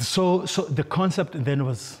 So the concept then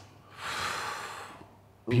was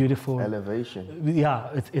beautiful. Elevation. Yeah,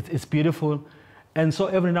 it's beautiful. And so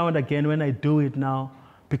every now and again when I do it now,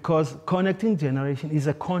 because connecting generation is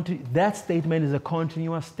that statement is a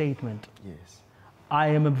continuous statement. Yes. I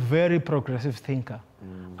am a very progressive thinker.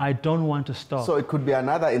 I don't want to stop. So it could be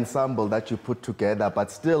another ensemble that you put together, but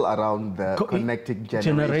still around the connecting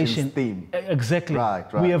generations theme. Exactly.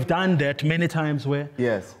 Right. We have done that many times where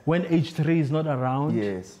when H3 is not around,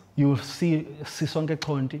 you'll see Sisonke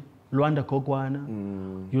Konti, Luanda Kogwana,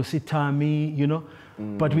 you'll see Tami, you know,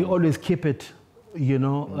 but we always keep it, you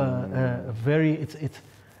know, it's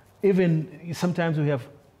even sometimes we have,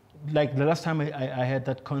 like the last time I had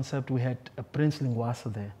that concept, we had a Prince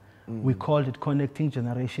Lingwasa there. We called it Connecting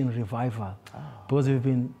Generation Revival because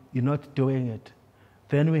you're not doing it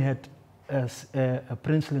Then we had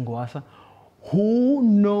Prince Lingwasa, who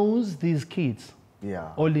knows these kids,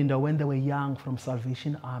 Yeah. Olinda, when they were young from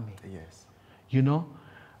Salvation Army. Yes. You know,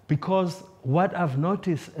 because what I've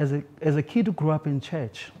noticed as a kid who grew up in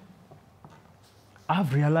church,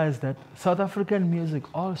 I've realized that South African music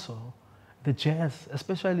also, the jazz,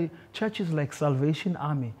 especially churches like Salvation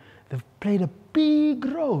Army, they've played a big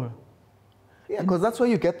role. Yeah, because that's where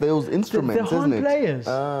you get those instruments, the horn isn't it? players,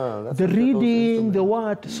 That's the where you get those reading, the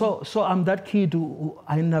instruments. what. So I'm that kid who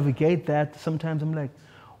I navigate that. Sometimes I'm like,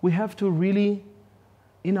 we have to really,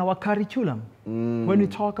 in our curriculum, when we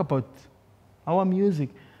talk about our music,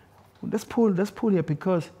 let's pull here,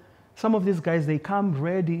 because some of these guys, they come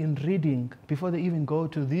ready in reading before they even go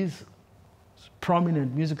to these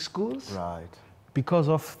prominent music schools. Right. Because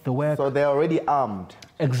of the work. So they're already armed.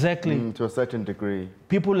 Exactly. To a certain degree.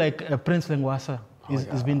 People like Prince Lengwasa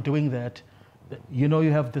has been doing that. You know,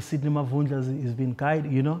 you have the Sydney Mavundlas, he's been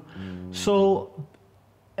guided, you know. So,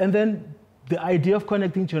 and then the idea of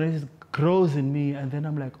connecting generations grows in me, and then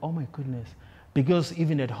I'm like, oh my goodness. Because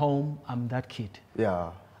even at home, I'm that kid.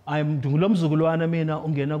 Yeah. I'm ngulomzukulwana mina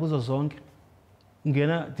ungena kuzo zonke.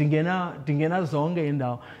 Dingena zonke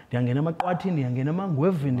indawo. Ndiyangena emaqwathini, ndiyangena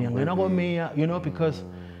emangwevini, ndiyangena komeya, you know, because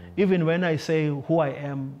even when I say who I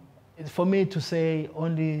am, it's for me to say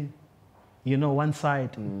only, you know, one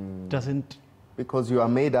side doesn't. Because you are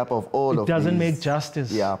made up of all of It doesn't these, make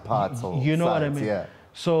justice. Yeah, parts or you know sides, what I mean? Yeah.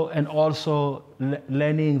 So, and also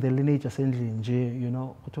learning the lineage assembly, you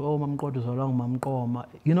know,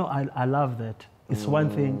 you know, I love that. It's one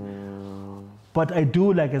thing. But I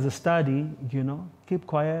do, like, as a study, you know, keep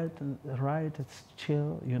quiet and write, it's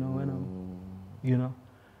chill, you know, when I'm, you know.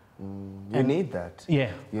 You need that.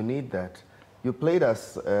 Yeah. You need that. You played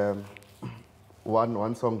us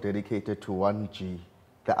one song dedicated to one G.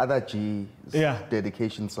 The other G's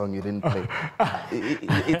dedication song you didn't play.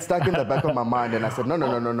 It stuck in the back of my mind, and I said,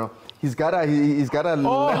 no. He's gotta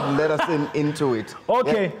let us into it.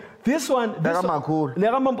 Okay. Yeah. This one is called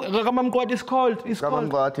not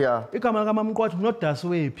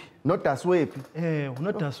Daswepi. Not Daswepi.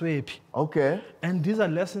 Not Daswepi. Okay. And these are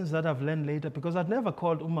lessons that I've learned later, because I've never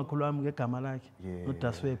called Umakulam Gamalaki. Not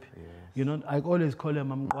Daswepi. Yes. You know, I always call him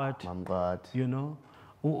Mamkwat. You know.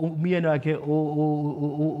 Umyena ke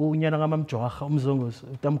unyana ngamamjwaha umzongozi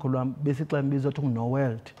utamkhulu wami bese xa mbiza ukuthi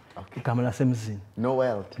ngiNoworld igama lasemzini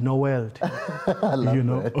Noweld you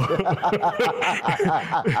know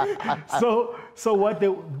so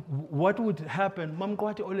what would happen,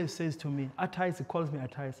 Mamkwati always says to me, Atais, he calls me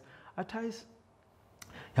Atais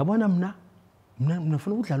yabona mna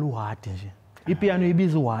nafuna ukudlala uhati nje ipiano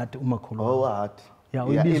ibiza uhati umakhulu what. Yeah,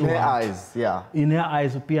 in her eyes, yeah. In her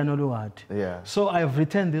eyes, piano luwat. Yeah. So I've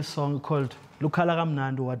written this song called Lukhala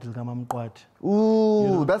Kamnandi What Is Gamamqwati. Ooh,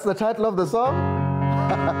 you know? That's the title of the song?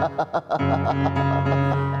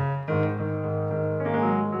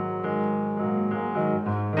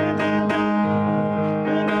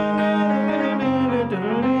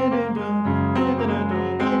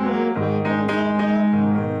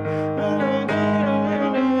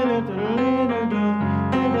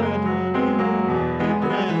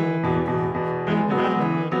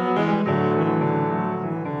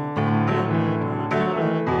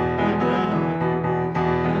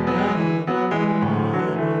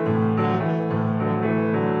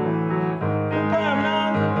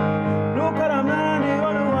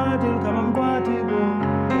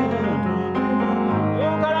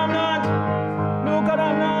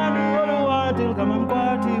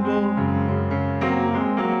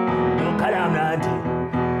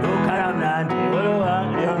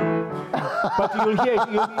 But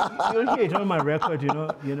you'll hear it on my record,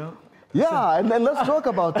 you know. Yeah, and then let's talk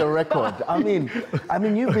about the record. I mean,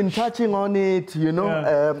 you've been touching on it, you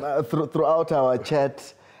know, throughout our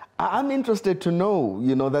chat. I'm interested to know,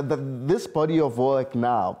 you know, that this body of work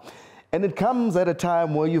now, and it comes at a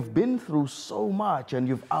time where you've been through so much and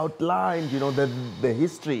you've outlined, you know, the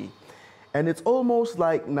history. And it's almost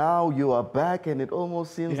like now you are back, and it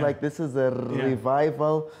almost seems like this is a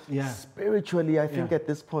revival. Yeah. Spiritually, I think at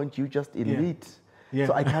this point you just elite. Yeah.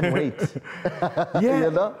 So I can't wait. Yeah.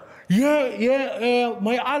 You know? Yeah.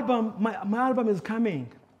 My album is coming.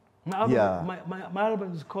 My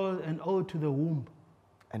album is called An Ode to the Womb.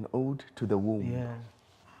 An Ode to the Womb.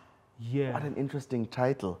 Yeah. What an interesting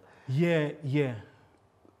title. Yeah.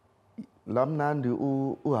 Lamnandi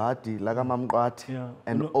uhati lakamamqwati.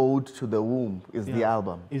 An Ode to the Womb is the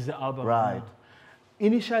album. Is the album. Right.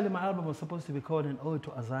 Initially, my album was supposed to be called An Ode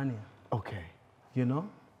to Azania. Okay. You know?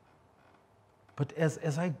 But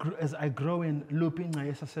as I grow in looping,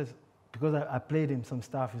 Naisa says, because I played him some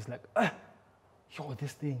stuff, it's like, yo,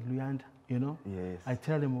 this thing, Luyanda, you know? Yes. I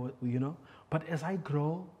tell him, you know? But as I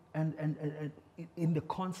grow and in the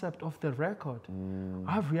concept of the record,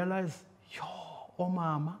 I've realized, yo, oh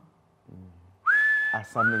mama. As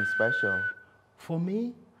something special. For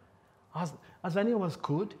me, Azania was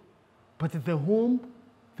good, but the womb,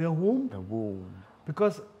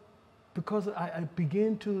 because I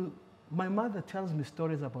begin to, my mother tells me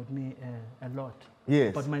stories about me a lot.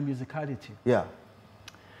 Yes. About my musicality. Yeah.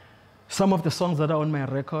 Some of the songs that are on my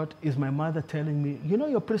record is my mother telling me, you know,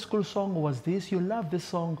 your preschool song was this, you love this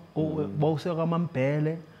song.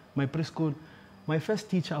 My preschool, my first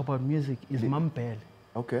teacher about music is Mampele.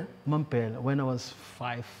 Okay. Mampele, when I was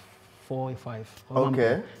 4 or 5.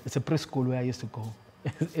 Okay. It's a preschool where I used to go.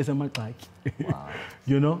 It's a McCoy. Wow.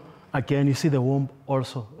 You know, again, you see the womb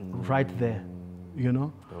also right there, you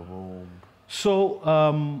know. The womb. So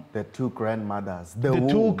the two grandmothers.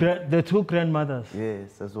 The two grandmothers.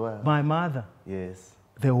 Yes, as well. My mother. Yes.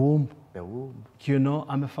 The womb. The womb. You know,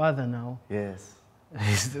 I'm a father now. Yes.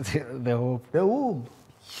 The womb. The womb.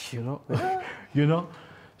 You know. You know.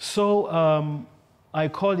 So I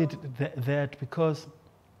call it that because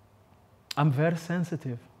I'm very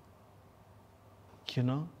sensitive. You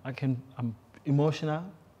know, I'm emotional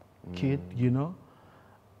kid. You know,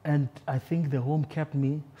 and I think the home kept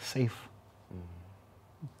me safe.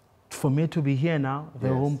 For me to be here now, the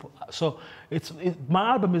home. So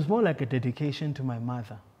my album is more like a dedication to my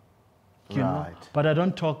mother. You know? But I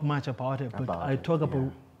don't talk much about it. But I talk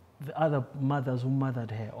about the other mothers who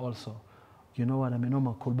mothered her also. You know what I mean?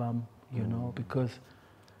 You know, because.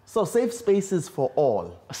 So safe spaces for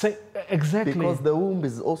all. Exactly. Because the womb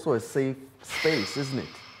is also a safe space, isn't it?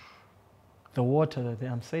 The water,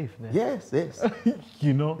 I'm safe there. Yes, yes.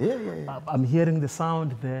 You know? Yeah. I'm hearing the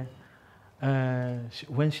sound there.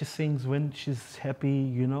 When she sings, when she's happy,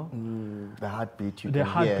 you know. The heartbeat the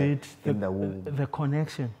heartbeat, in the womb. The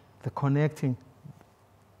connection, the connecting.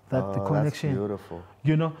 The connection. That's beautiful.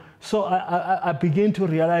 You know, so I begin to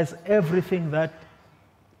realize everything that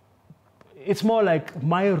it's more like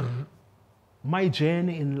my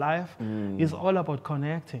journey in life is all about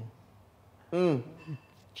connecting. You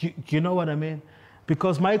know what I mean?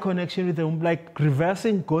 Because my connection with the home, like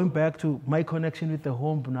reversing, going back to my connection with the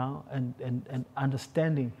home now and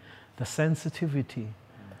understanding the sensitivity.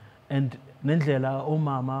 And Nendlela, oh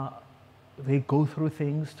mama, they go through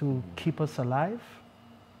things to keep us alive.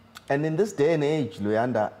 And in this day and age,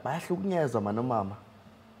 Luyanda, mama.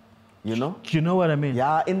 You know? You know what I mean?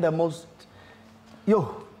 Yeah, in the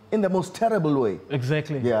most terrible way.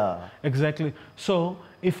 Exactly. Yeah. Exactly. So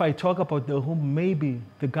if I talk about the home, maybe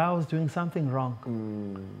the guy was doing something wrong.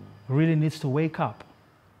 Really needs to wake up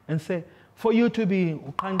and say, for you to be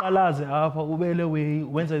at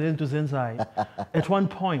one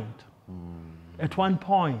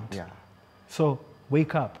point. Yeah. So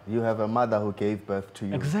wake up. You have a mother who gave birth to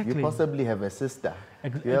you. Exactly. You possibly have a sister.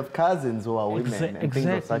 You have cousins who are women and things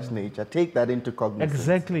of such nature. Take that into cognizance.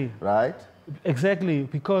 Exactly. Right? Exactly.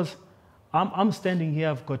 Because I'm standing here,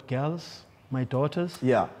 I've got girls, my daughters.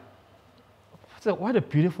 Yeah. So what a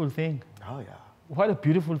beautiful thing. Oh, yeah. What a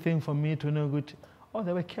beautiful thing for me to know good. Oh,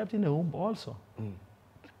 they were kept in the womb also.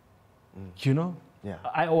 You know? Yeah.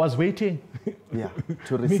 I was waiting. Yeah.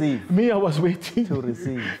 To receive. Me, I was waiting. To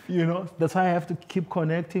receive. You know? That's why I have to keep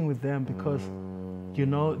connecting with them because, you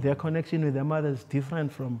know, their connection with their mother is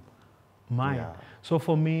different from mine. Yeah. So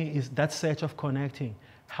for me, is that search of connecting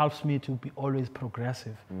helps me to be always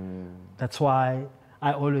progressive. That's why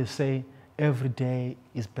I always say every day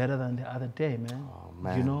is better than the other day, man. Oh,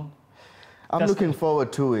 man. You know? I'm looking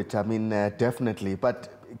forward to it. I mean, definitely. But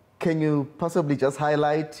can you possibly just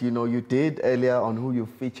highlight, you know, you did earlier on who you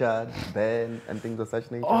featured then and things of such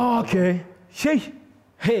nature? Oh, okay.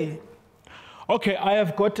 Hey. Okay, I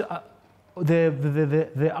have got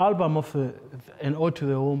the album of An Ode to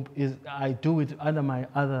the Womb. I do it under my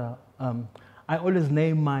other... I always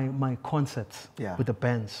name my concerts with the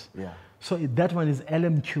bands. Yeah. So that one is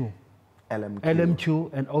LMQ.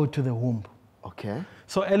 LMQ and Ode to the Womb. Okay.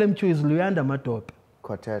 So LMQ is Luyanda Madope.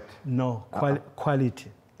 Quartet. No,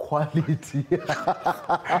 quality. Quality.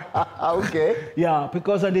 Okay. Yeah,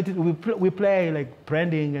 because we play like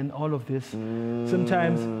branding and all of this.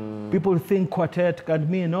 Sometimes people think quartet and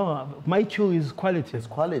me, no, my Q is quality. It's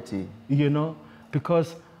quality. You know,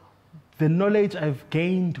 because the knowledge I've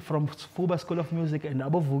gained from FUBA School of Music and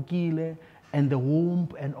Abo Vukile and the Womb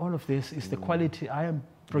and all of this is the quality I am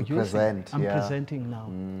producing. I'm presenting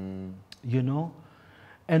now. You know?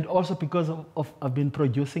 And also because of I've been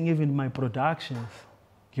producing even my productions,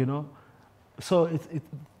 you know? So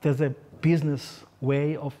there's a business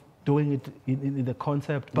way of doing it in the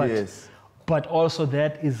concept, but but also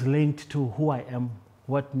that is linked to who I am,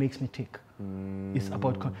 what makes me tick. It's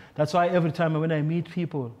about, that's why every time when I meet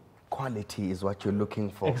people, quality is what you're looking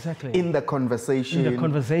for. Exactly. In the conversation. In the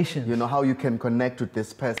conversation. You know, how you can connect with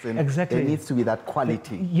this person. Exactly. There needs to be that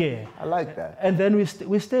quality. Yeah. I like that. And then we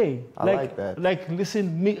stay. I like that. Like, listen,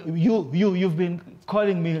 you've been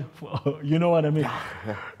calling me, you know what I mean?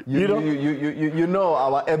 You know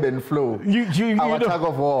our ebb and flow. Our tug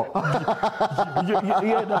of war.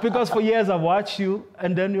 Because for years I've watched you,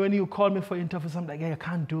 and then when you call me for interviews, I'm like, I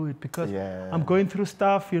can't do it because I'm going through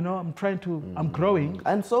stuff, I'm trying to, I'm growing.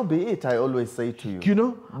 And so be it, I always say to you.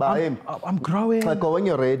 I'm growing. Like when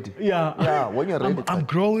you're ready. Yeah, when you're ready. I'm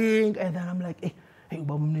growing, and then I'm like, hey,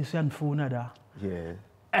 yeah.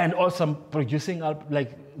 And also I'm producing,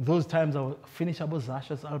 like those times I would finish about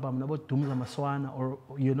Zasha's album, about Tumza Maswana, or,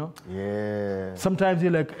 Yeah. Sometimes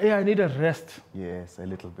you're like, hey, I need a rest. Yes, a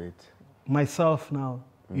little bit. Myself now,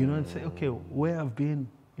 and say, okay, where I've been,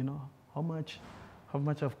 how much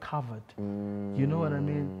I've covered. You know what I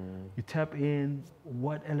mean? You tap in,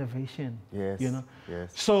 what elevation, Yes.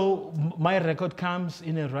 Yes. So my record comes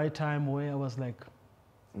in a right time where I was like,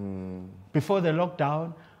 before the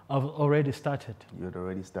lockdown, I've already started. You'd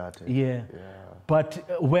already started. Yeah. But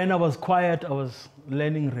when I was quiet, I was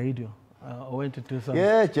learning radio. I went to do some.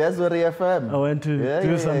 Yeah, Jazzberry FM. I went to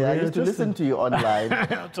do some radio. I used to listen to you online.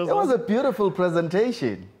 It was a beautiful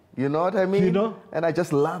presentation. You know what I mean? And I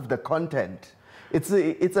just love the content. It's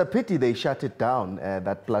a pity they shut it down,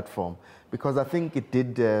 that platform, because I think it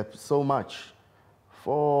did so much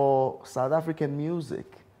for South African music,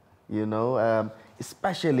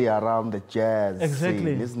 especially around the jazz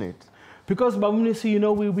scene, isn't it? Because Bamunisi,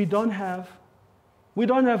 we don't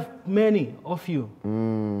have many of you.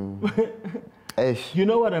 You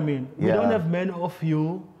know what I mean? Yeah. We don't have many of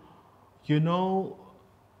you,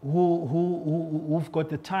 who've got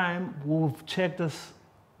the time, who've checked us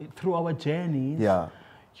through our journeys. Yeah.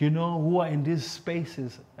 Who are in these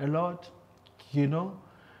spaces a lot,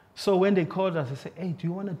 So when they called us, they said, hey, do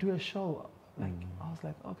you want to do a show? I was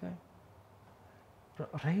like, okay.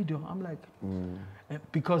 Radio, I'm like,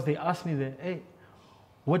 because they asked me that, hey,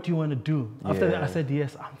 what do you want to do? After that, I said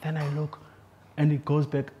yes, and then I look, and it goes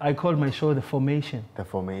back. I called my show The Formation. The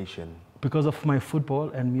Formation. Because of my football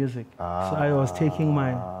and music. So I was taking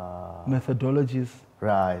my methodologies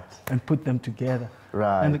and put them together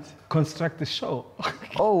and construct the show.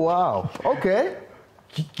 Oh, wow. Okay.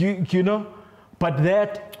 But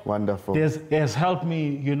that wonderful has helped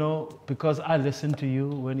me, because I listen to you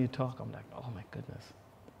when you talk. I'm like, oh my goodness.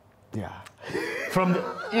 Yeah. From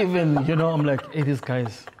I'm like, hey, these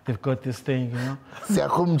guys, they've got this thing,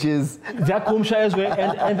 Ziakumsha as well,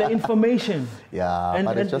 and the information. Yeah,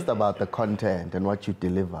 but it's just about the content and what you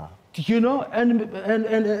deliver. And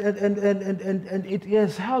it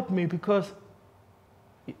has helped me because,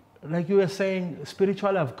 like you were saying,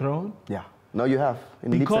 spiritually I've grown. Yeah. No, you have,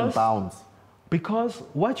 in leaps and bounds. Because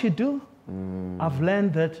what you do, I've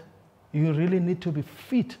learned that you really need to be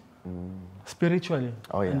fit spiritually.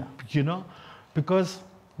 Oh, yeah. And, because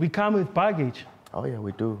we come with baggage. Oh, yeah,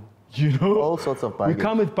 we do. All sorts of baggage. We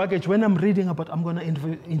come with baggage. When I'm reading about, I'm going to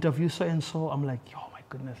interview so-and-so, I'm like, oh, my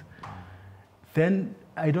goodness. Then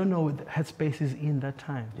I don't know what the headspace is in that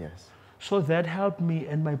time. Yes. So that helped me,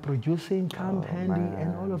 and my producing came handy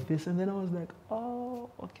and all of this. And then I was like, oh,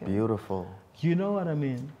 okay. Beautiful. You know what I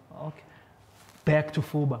mean? Okay. Back to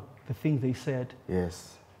FUBA, the thing they said.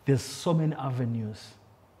 Yes. There's so many avenues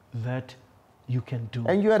that you can do.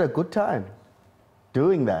 And you had a good time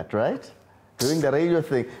doing that, right? Doing the radio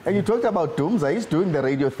thing. And you talked about Tumza. He's doing the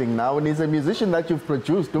radio thing now, and he's a musician that you've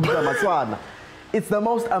produced, Tumza Maswana. It's the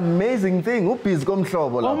most amazing thing.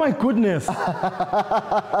 Oh my goodness. Do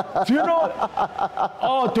you know?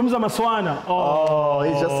 Oh, Tumza Maswana. Oh,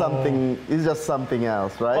 he's just something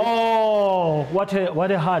else, right? Oh, what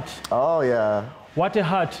a heart. Oh, yeah. What a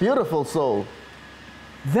heart. Beautiful soul.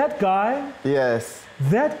 That guy. Yes.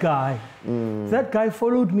 That guy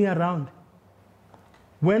followed me around.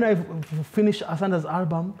 When I finished Asanda's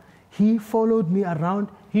album, he followed me around.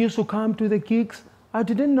 He used to come to the gigs. I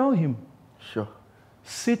didn't know him. Sure.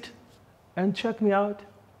 Sit and check me out.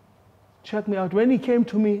 Check me out. When he came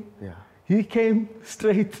to me, he came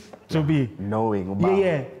straight to me. Knowing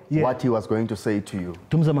what he was going to say to you.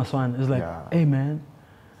 Tumza Maswan is like, hey man,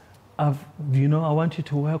 I want you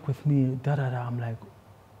to work with me. I'm like,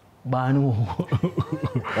 Banu.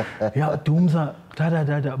 Yeah, Tumza,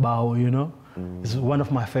 bao, It's one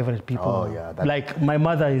of my favorite people. Oh yeah. Like my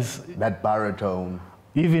mother is. That baritone.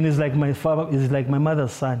 Even is like my father, is like my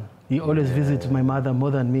mother's son. He always visits my mother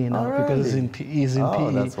more than me now because he's in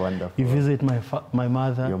PE. That's wonderful. He visits my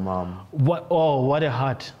mother. Your mom. What a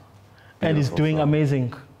heart. And he's doing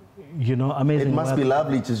amazing, you know, amazing It must work. be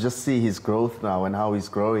lovely to just see his growth now and how he's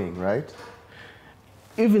growing, right?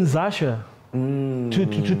 Even Zasha,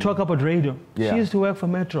 to talk about radio, she used to work for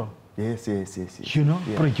Metro. Yes. You know,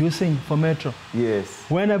 producing for Metro. Yes.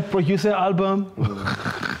 When I produce an album,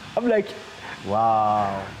 I'm like,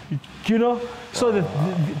 wow. You know, so the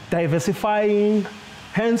diversifying,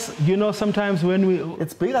 hence, you know, sometimes when we...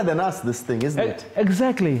 It's bigger than us, this thing, isn't it?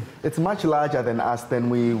 Exactly. It's much larger than us than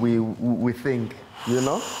we think, you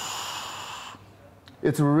know?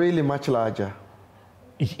 It's really much larger.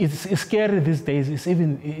 It's scary these days. It's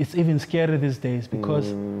even scary these days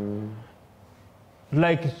because,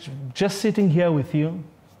 like, just sitting here with you,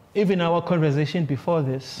 even our conversation before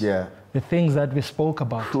this, the things that we spoke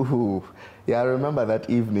about. Ooh, yeah, I remember that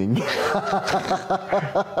evening.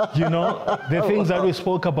 You know, the things that we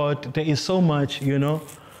spoke about, there is so much, you know.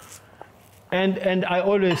 And I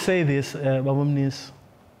always say this, Babamnis,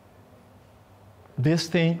 this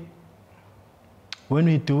thing, when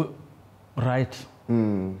we do right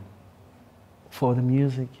for the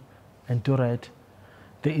music and do right,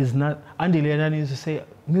 there is not, Andy Leonard used to say,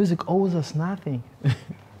 music owes us nothing.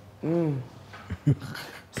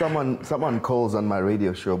 Someone calls on my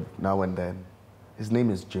radio show now and then. His name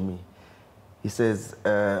is Jimmy. He says,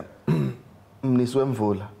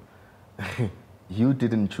 Mniswemvula, you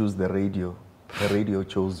didn't choose the radio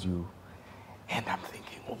chose you. And I'm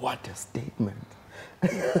thinking, what a statement.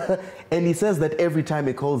 And he says that every time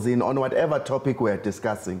he calls in on whatever topic we're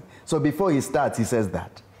discussing. So before he starts, he says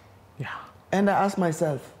that. Yeah. And I ask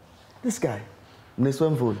myself, this guy,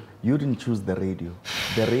 Mniswemvula, you didn't choose the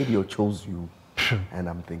radio chose you. And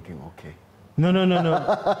I'm thinking, okay. No.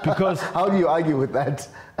 Because how do you argue with that?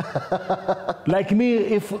 Like me,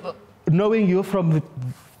 if knowing you from,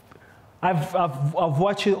 I've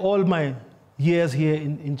watched all my years here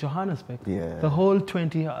in Johannesburg. Yeah. The whole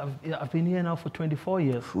 20. I've been here now for 24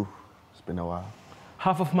 years. Ooh, it's been a while.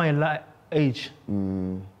 Half of my age,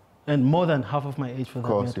 and more than half of my age for that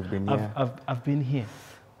matter. Of course, you've been here. I've been here.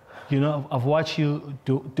 You know, I've watched you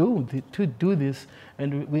do this,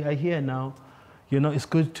 and we are here now. You know, it's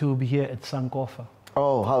good to be here at Sankofa.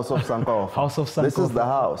 Oh, House of Sankofa. House of Sankofa. This is the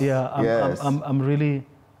house. Yeah, I'm really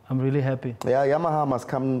happy. Yeah, Yamaha must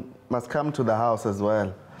come to the house as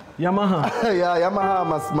well. Yamaha. Yeah, Yamaha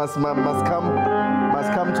must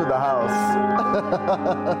come to the house.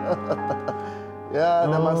 Yeah,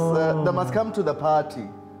 they must come to the party.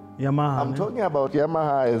 Yamaha. I'm talking about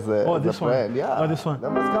Yamaha as a brand. Yeah. Oh, this one. They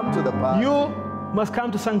must come to the party. You must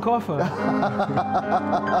come to Sankofa.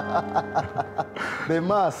 They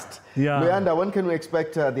must. Yeah. Luyanda, when can we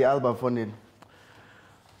expect the album for Nin?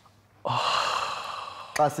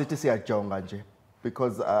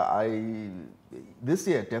 Because this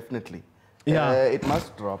year definitely. Yeah. It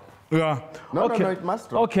must drop. Yeah. No, it must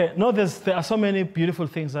drop. Okay. No, there are so many beautiful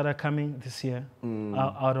things that are coming this year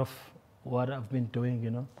out of what I've been doing.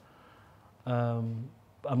 You know,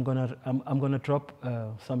 I'm gonna drop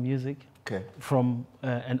some music. Okay. From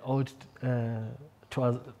an ode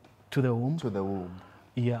to the womb. To the womb.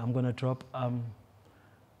 Yeah, I'm gonna drop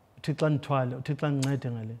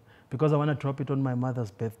because I wanna drop it on my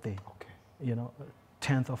mother's birthday. Okay. You know,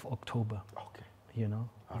 10th of October. Okay. You know,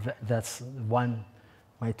 that's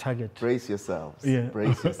my target. Brace yourselves. Yeah.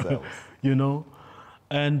 Brace yourselves. You know,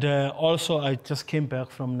 and also I just came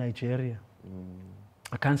back from Nigeria.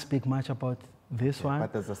 I can't speak much about this one.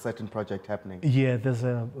 But there's a certain project happening. Yeah, there's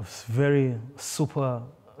a very super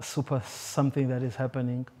something that is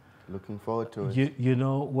happening. Looking forward to it. You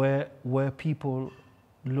know, where people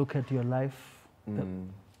look at your life.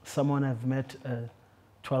 Someone I've met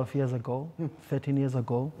 12 years ago, 13 years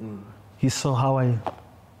ago, he saw how I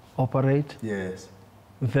operate. Yes.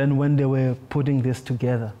 Then when they were putting this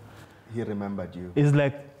together, he remembered you. It's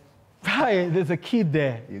like, hi, there's a kid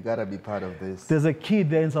there. You gotta be part of this. There's a kid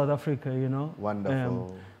there in South Africa, you know.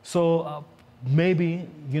 Wonderful. So maybe,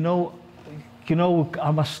 you know,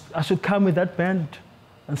 I should come with that band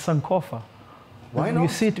and Sankofa. Why not?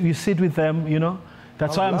 You sit with them, you know.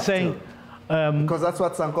 That's why I'm saying. Because that's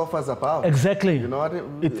what Sankofa is about. Exactly. You know what?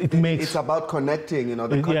 It's about connecting, you know,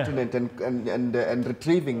 the continent and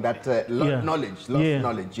retrieving that lost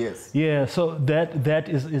knowledge. Yes. Yeah. So that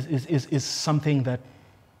is something that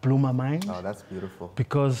blew my mind. Oh, that's beautiful.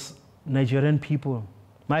 Because Nigerian people,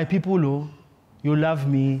 my people, you love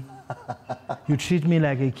me, you treat me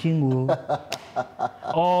like a king.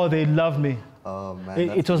 Oh, they love me. Oh man,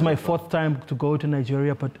 it was my 4th time to go to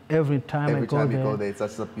Nigeria, but every time you go there, it's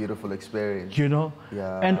such a beautiful experience. You know,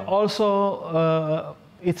 yeah. And also,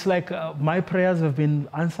 it's like my prayers have been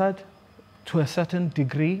answered to a certain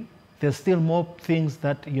degree. There's still more things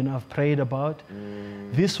that I've prayed about.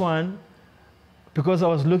 This one, Because I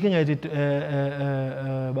was looking at it,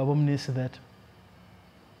 that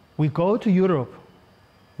we go to Europe,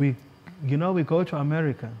 we go to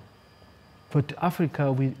America, but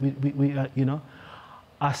Africa,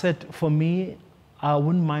 I said, for me, I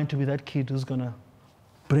wouldn't mind to be that kid who's gonna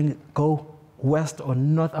go West or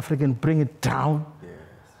North Africa and bring it down. Yes.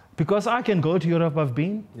 Because I can go to Europe, I've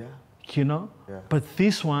been, but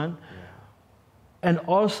this one, and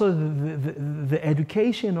also the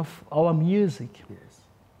education of our music,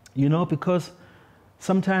 because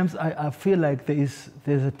sometimes I feel like there's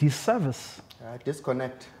a disservice,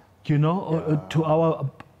 disconnect, to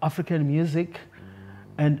our African music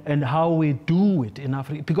and how we do it in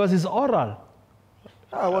Africa, because it's oral.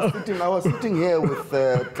 I was sitting here with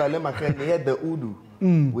Tlale. He had the udu,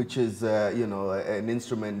 which is an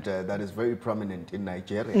instrument that is very prominent in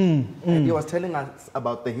Nigeria. And he was telling us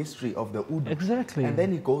about the history of the udu. Exactly. And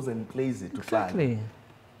then he goes and plays it to Tlale.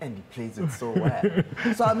 And he plays it so well.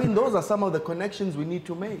 So I mean, those are some of the connections we need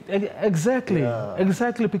to make. Exactly.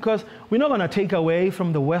 Exactly, because we're not going to take away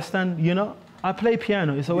from the Western. I play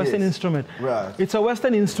piano. It's a Western instrument. Right. It's a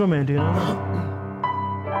Western instrument.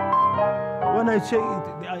 When I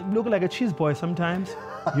look like a cheese boy sometimes,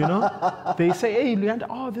 they say, hey, Luyanda,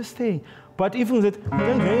 oh, this thing. But even that,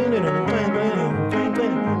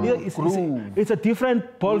 it's a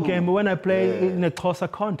different ball game when I play in a closer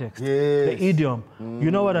context, the idiom.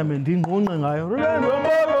 You know what I mean?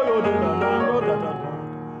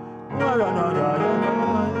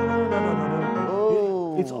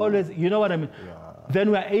 It's always, you know what I mean?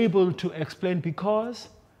 Then we're able to explain because,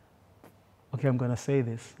 okay, I'm going to say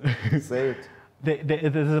this. Say it.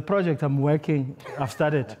 There's a project I'm working, I've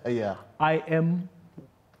started.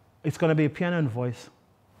 It's going to be a piano and voice.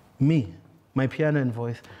 Me, my piano and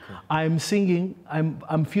voice. Okay. I'm singing,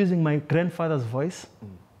 I'm fusing my grandfather's voice.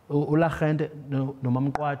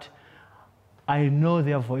 I know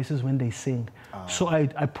their voices when they sing. So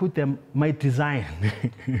I put them, my design,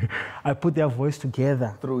 I put their voice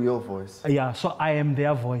together. Through your voice? Yeah, so I am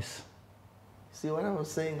their voice. See, when I was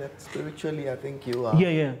saying that spiritually, I think you are...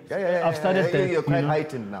 Yeah. I've started that. You're quite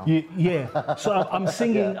heightened now. Yeah. So I'm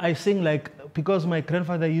singing, I sing like, because my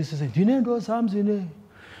grandfather used to say,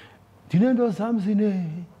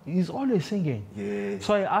 he's always singing. Yes.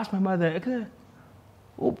 So I asked my mother,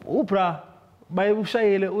 Upra, Yes.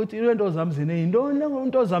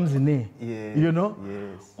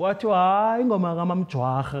 What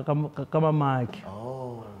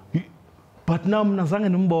but now nazange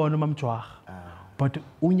nimbone mamjwaha. But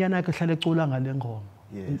unyana ke hlale ecula ngale ngoma.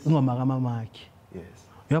 Ingoma kaMamaki. Yes.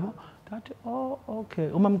 Yabo? That okay.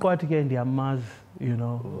 UMamqwathi ke ndiyamazi, You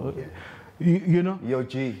know. Your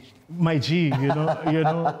G. My G,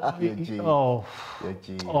 Your G. Oh. Your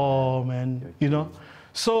G. Oh man,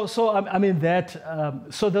 So I mean that.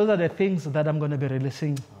 So those are the things that I'm going to be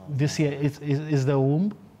releasing this year. Is the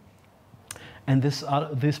womb. And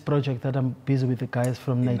this project that I'm busy with the guys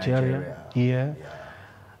from Nigeria. Yeah.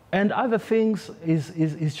 And other things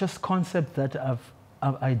is just concept that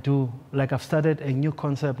I do. Like I've started a new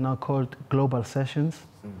concept now called Global Sessions.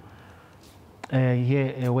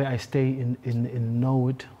 Where I stay in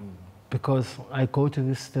Norwood, because I go to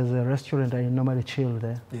there's a restaurant I normally chill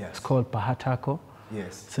there. Yes. It's called Bahataco.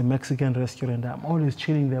 Yes. It's a Mexican restaurant. I'm always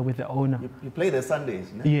chilling there with the owner. You play there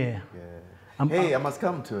Sundays, no? Yeah. Hey, I must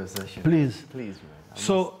come to a session. Please. Please, man.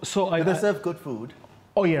 So do they serve good food?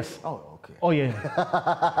 Oh, yes. Oh, okay. Oh, yeah.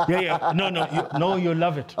 No, you'll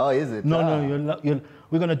love it. Oh, is it? No,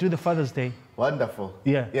 we're going to do the Father's Day. Wonderful.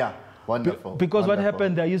 Yeah. Wonderful. Because what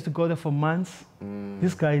happened, I used to go there for months.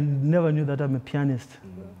 This guy never knew that I'm a pianist.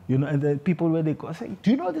 And the people where they go, I say,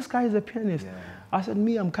 do you know this guy is a pianist? Yeah. I said,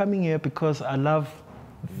 I'm coming here because I love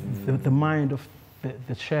the mind of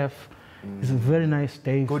the chef. It's a very nice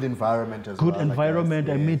day. Good environment as well. Good environment.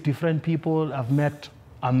 I meet different people. I've met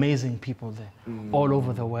amazing people there, all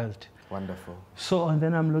over the world. Wonderful. So, and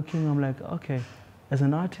then I'm like, okay, as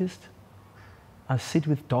an artist, I sit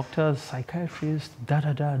with doctors, psychiatrists,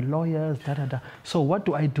 lawyers, So what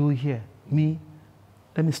do I do here?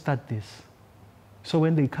 Let me start this. So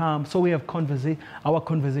when they come, so we have our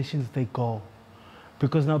conversations, they go.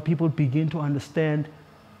 Because now people begin to understand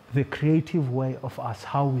the creative way of us,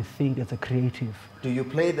 how we think as a creative. Do you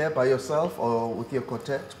play there by yourself or with your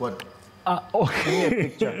quartet? What? Okay. Give me a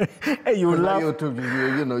picture. Hey, you laugh.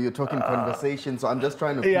 You're talking conversation, so I'm just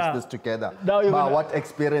trying to piece this together. Now what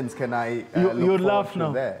experience can I you look laugh forward to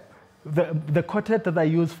now. there? The quartet that I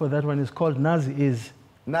use for that one is called Naz Is.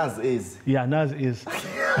 Naz Is? Yeah, Naz Is.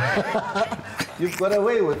 You've got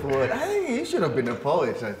away with word. I think you should have been a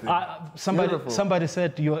poet, I think. Somebody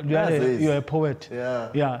said you're a poet. Yeah.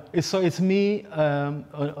 Yeah. It's me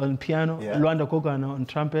on piano, Luyanda Madope on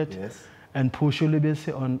trumpet, and Pushu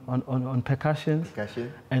Libesi on percussion.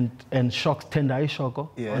 And Shock Tendai Shoko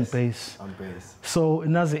on bass. On bass. So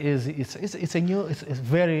Nazi is it's a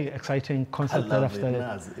very exciting concept that I've started.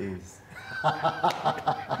 Nazi is.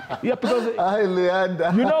 Yeah, because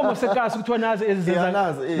you know Mosekazi kuthiwa Nazi is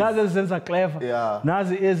clever. Yeah.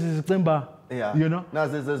 Nazi is Cimba. Yeah. You know?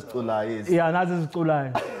 Nazi is Kulai. Yeah, Nazi is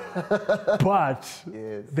Kulai. But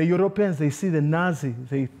the Europeans, they see the Nazi,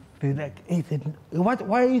 they're like, hey,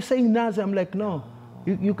 why are you saying Nazi? I'm like, no.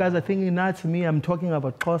 You guys are thinking Nazi, me, I'm talking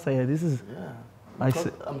about Xhosa here. This is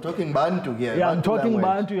I'm talking Bantu here. Yeah, I'm talking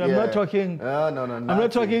Bantu. I'm not talking. No. I'm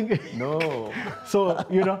not talking. No. So,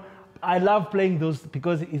 you know, I love playing those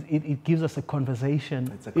because it gives us a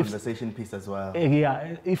conversation. It's a conversation piece as well.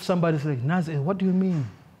 Yeah, if somebody's like, Nazi, what do you mean?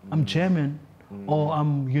 I'm German. Or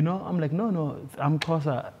I'm like, no, I'm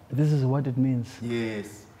Xhosa. This is what it means.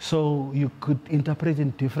 Yes. So you could interpret it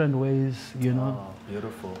in different ways, you know. Oh,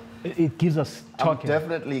 beautiful. It gives us talking. I'm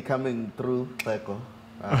definitely coming through, Peko.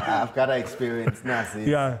 I've got to experience Nazi.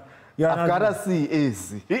 Yeah. I've got to see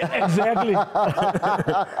easy. Exactly.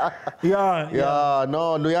 Yeah.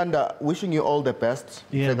 No, Luyanda, wishing you all the best,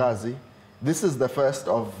 Shagazi. This is the first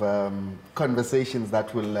of conversations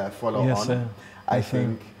that will follow on. Sir. I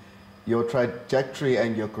think your trajectory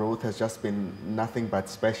and your growth has just been nothing but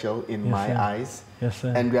special in my eyes. Yes,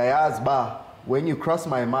 sir. And when you cross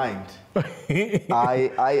my mind,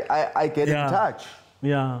 I get in touch.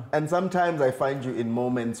 Yeah. And sometimes I find you in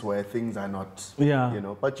moments where things are not, you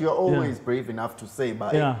know, but you're always brave enough to say,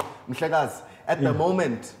 but Mhlekazi, at the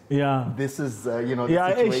moment, this is, you know,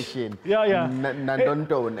 the situation.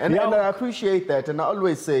 And I appreciate that. And I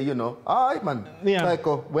always say, you know, man, like,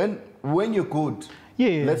 when you're good,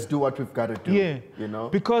 let's do what we've got to do. You know,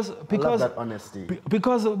 because I love that honesty.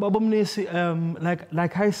 Because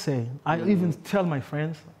like I say, I even tell my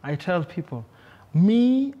friends, I tell people,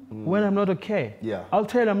 when I'm not okay, I'll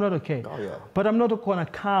tell you I'm not okay. But I'm not gonna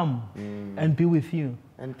come and be with you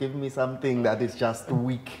and give me something that is just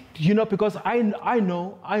weak. You know, because I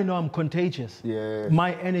know I'm contagious.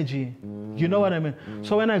 My energy. You know what I mean?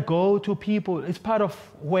 So when I go to people, it's part of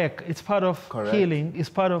work. It's part of healing. It's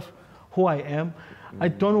part of who I am. I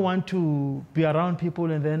don't want to be around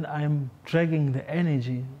people and then I'm dragging the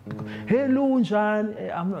energy. Hey,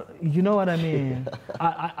 Lunjan, I'm not, you know what I mean?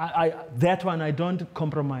 That one I don't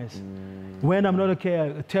compromise. When I'm not okay,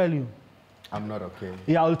 I tell you. I'm not okay.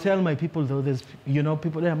 Yeah, I'll tell my people though. There's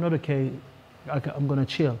people. Hey, I'm not okay. I'm gonna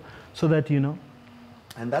chill, so that you know.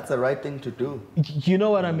 And that's the right thing to do. You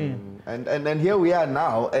know what I mean? And here we are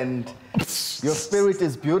now, and your spirit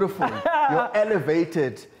is beautiful. You're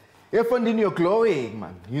elevated. You're finding you're glowing,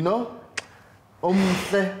 man. You know?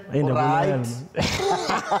 Right.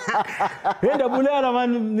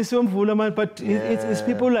 But it's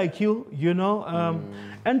people like you, you know,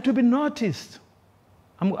 and to be noticed.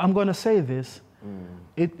 I'm going to say this.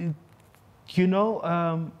 You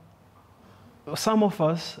know, some of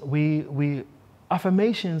us,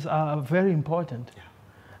 affirmations are very important,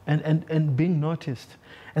 and being noticed.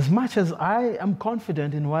 As much as I am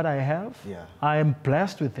confident in what I have, I am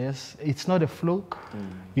blessed with this. It's not a fluke.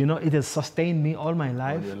 You know, it has sustained me all my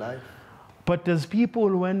life. All your life. But there's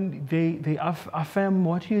people when they affirm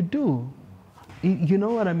what you do. You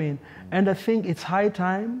know what I mean? And I think it's high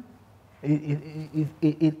time.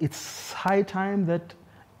 It's high time that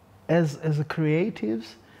as a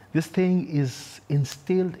creatives, this thing is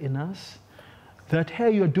instilled in us. That,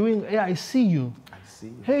 hey, you're doing, hey, I see you.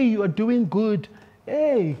 Hey, you are doing good.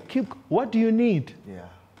 Hey, what do you need?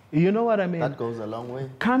 You know what I mean? That goes a long way.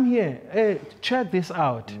 Come here. Hey, check this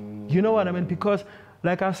out. You know what I mean? Because,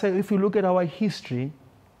 like I said, if you look at our history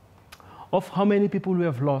of how many people we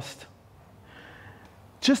have lost,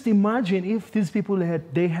 just imagine if these people had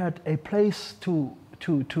a place to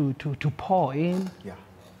pour in.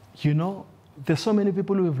 You know, there's so many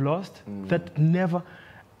people we've lost that never,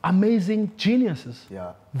 amazing geniuses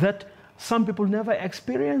that some people never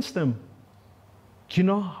experienced them. You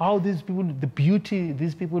know how these people, the beauty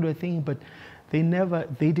these people were thinking, but they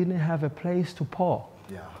didn't have a place to pour,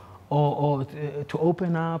 or to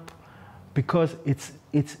open up, because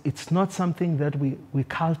it's not something that we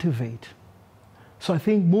cultivate. So I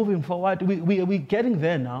think moving forward, we're getting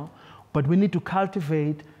there now, but we need to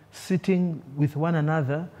cultivate sitting with one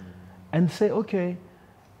another and say, okay,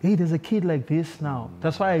 hey, there's a kid like this now.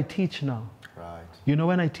 That's why I teach now. Right. You know,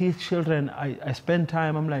 when I teach children, I spend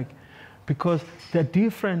time, I'm like, because they're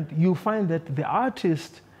different. You find that the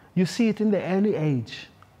artist, you see it in the early age.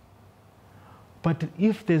 But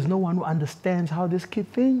if there's no one who understands how this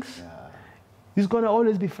kid thinks, he's going to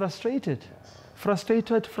always be frustrated.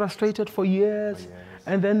 Frustrated for years.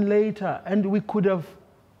 And then later, and we could have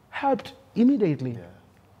helped immediately.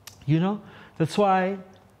 You know, that's why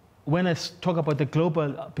when I talk about the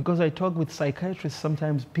global, because I talk with psychiatrists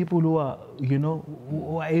sometimes, people who are, you know,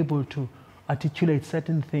 who are able to articulate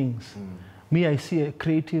certain things. Me, I see a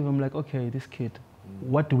creative, I'm like, okay, this kid,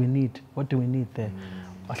 what do we need? What do we need there?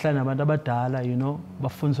 You know,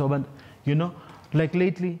 you know, like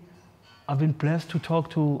lately, I've been blessed to talk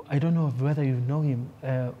to, I don't know whether you know him,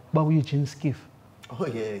 Babu Eugene Skiff. Oh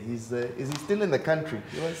yeah, is he still in the country?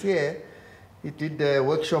 He was here. He did a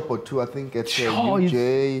workshop or two, I think, at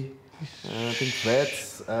UJ. I think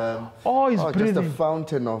that's he's breathing. Just a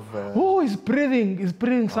fountain of. He's breathing. He's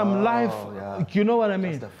breathing some life. Yeah. You know what I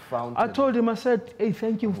mean? Just a fountain. I told him. I said, "Hey,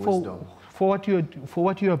 thank you for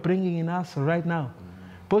what you are bringing in us right now,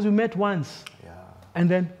 because we met once, and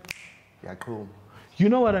then, cool. You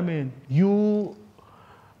know what I mean?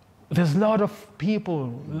 There's a lot of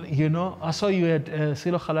people. You know, I saw you at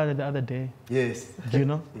Silo Khalane the other day. Yes. You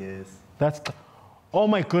know. Yes. That's. Oh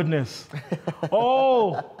my goodness.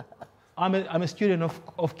 I'm a student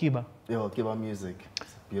of Kiba. Yo, Kiba music.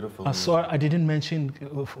 It's beautiful. I didn't mention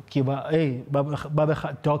Kiba. Hey,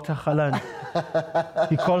 Baba, Dr. Khalan.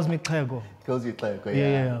 He calls me Klego. He calls you Klego,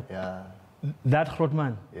 yeah. That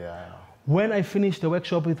Hrotman. Yeah. When I finished the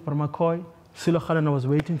workshop with McCoy, Silo Khalan was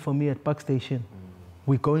waiting for me at Park Station.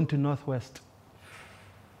 We go into Northwest.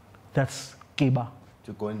 That's Kiba.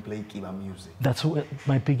 To go and play Kiba music. That's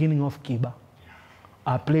my beginning of Kiba.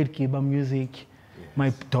 I played Kiba music. Yes. My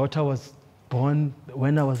daughter was born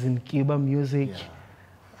when I was in Kiba music.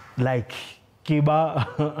 Like Kiba.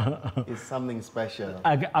 It's something special.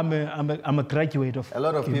 I'm a graduate of a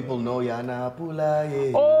lot of Kiba. people know Yana Pula,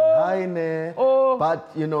 Haine.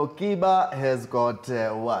 But you know, Kiba has got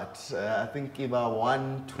I think Kiba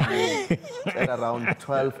 1, 2, and around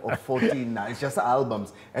 12 or 14 now. It's just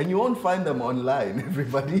albums. And you won't find them online,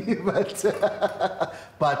 everybody.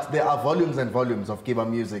 But there are volumes and volumes of Kiba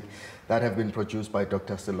music that have been produced by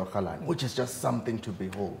Dr. Silo Khalan, which is just something to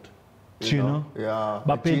behold. You know? Yeah,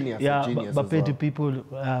 genius as well. Bapedi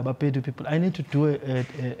people. I need to do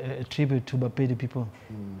a tribute to Bapedi people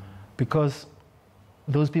because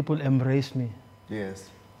those people embraced me. Yes.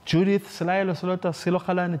 Judith Sephuma, Silo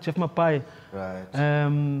Khalan, Jeff Mapai, right.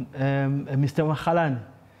 Mr. Khalan,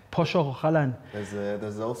 Posho Khalan.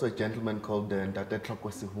 There's also a gentleman called Ndate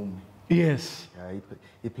Tlakwesihumi. Yes. Yeah,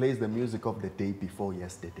 he plays the music of the day before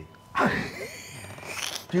yesterday.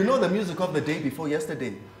 Do you know the music of the day before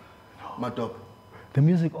yesterday? Madope. The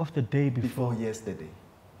music of the day before yesterday.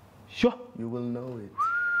 Sure. You will know it.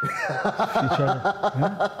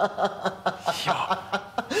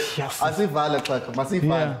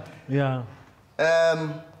 Yeah.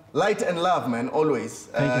 Light and love, man, always.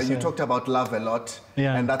 You talked about love a lot,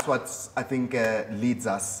 and that's what I think leads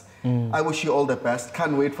us. I wish you all the best.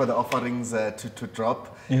 Can't wait for the offerings to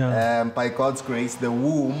drop. By God's grace, the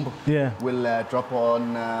womb will drop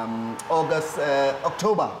on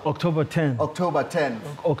October 10th. October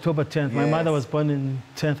 10th. My mother was born in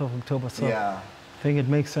 10th of October, so I think it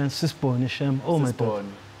makes sense. Sisborn, Ishem. Oh my God.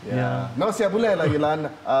 No, siyabulela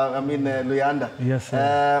Luyanda. Yes,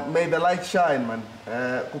 sir. May the light shine, man.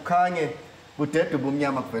 Kukhanye kudede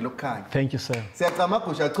bumnyama kuvela ukukhanya. Thank you, sir.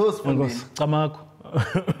 Siyaqamakusha Khosi.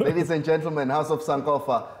 Ladies and gentlemen, House of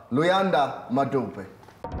Sankofa, Luyanda Madope.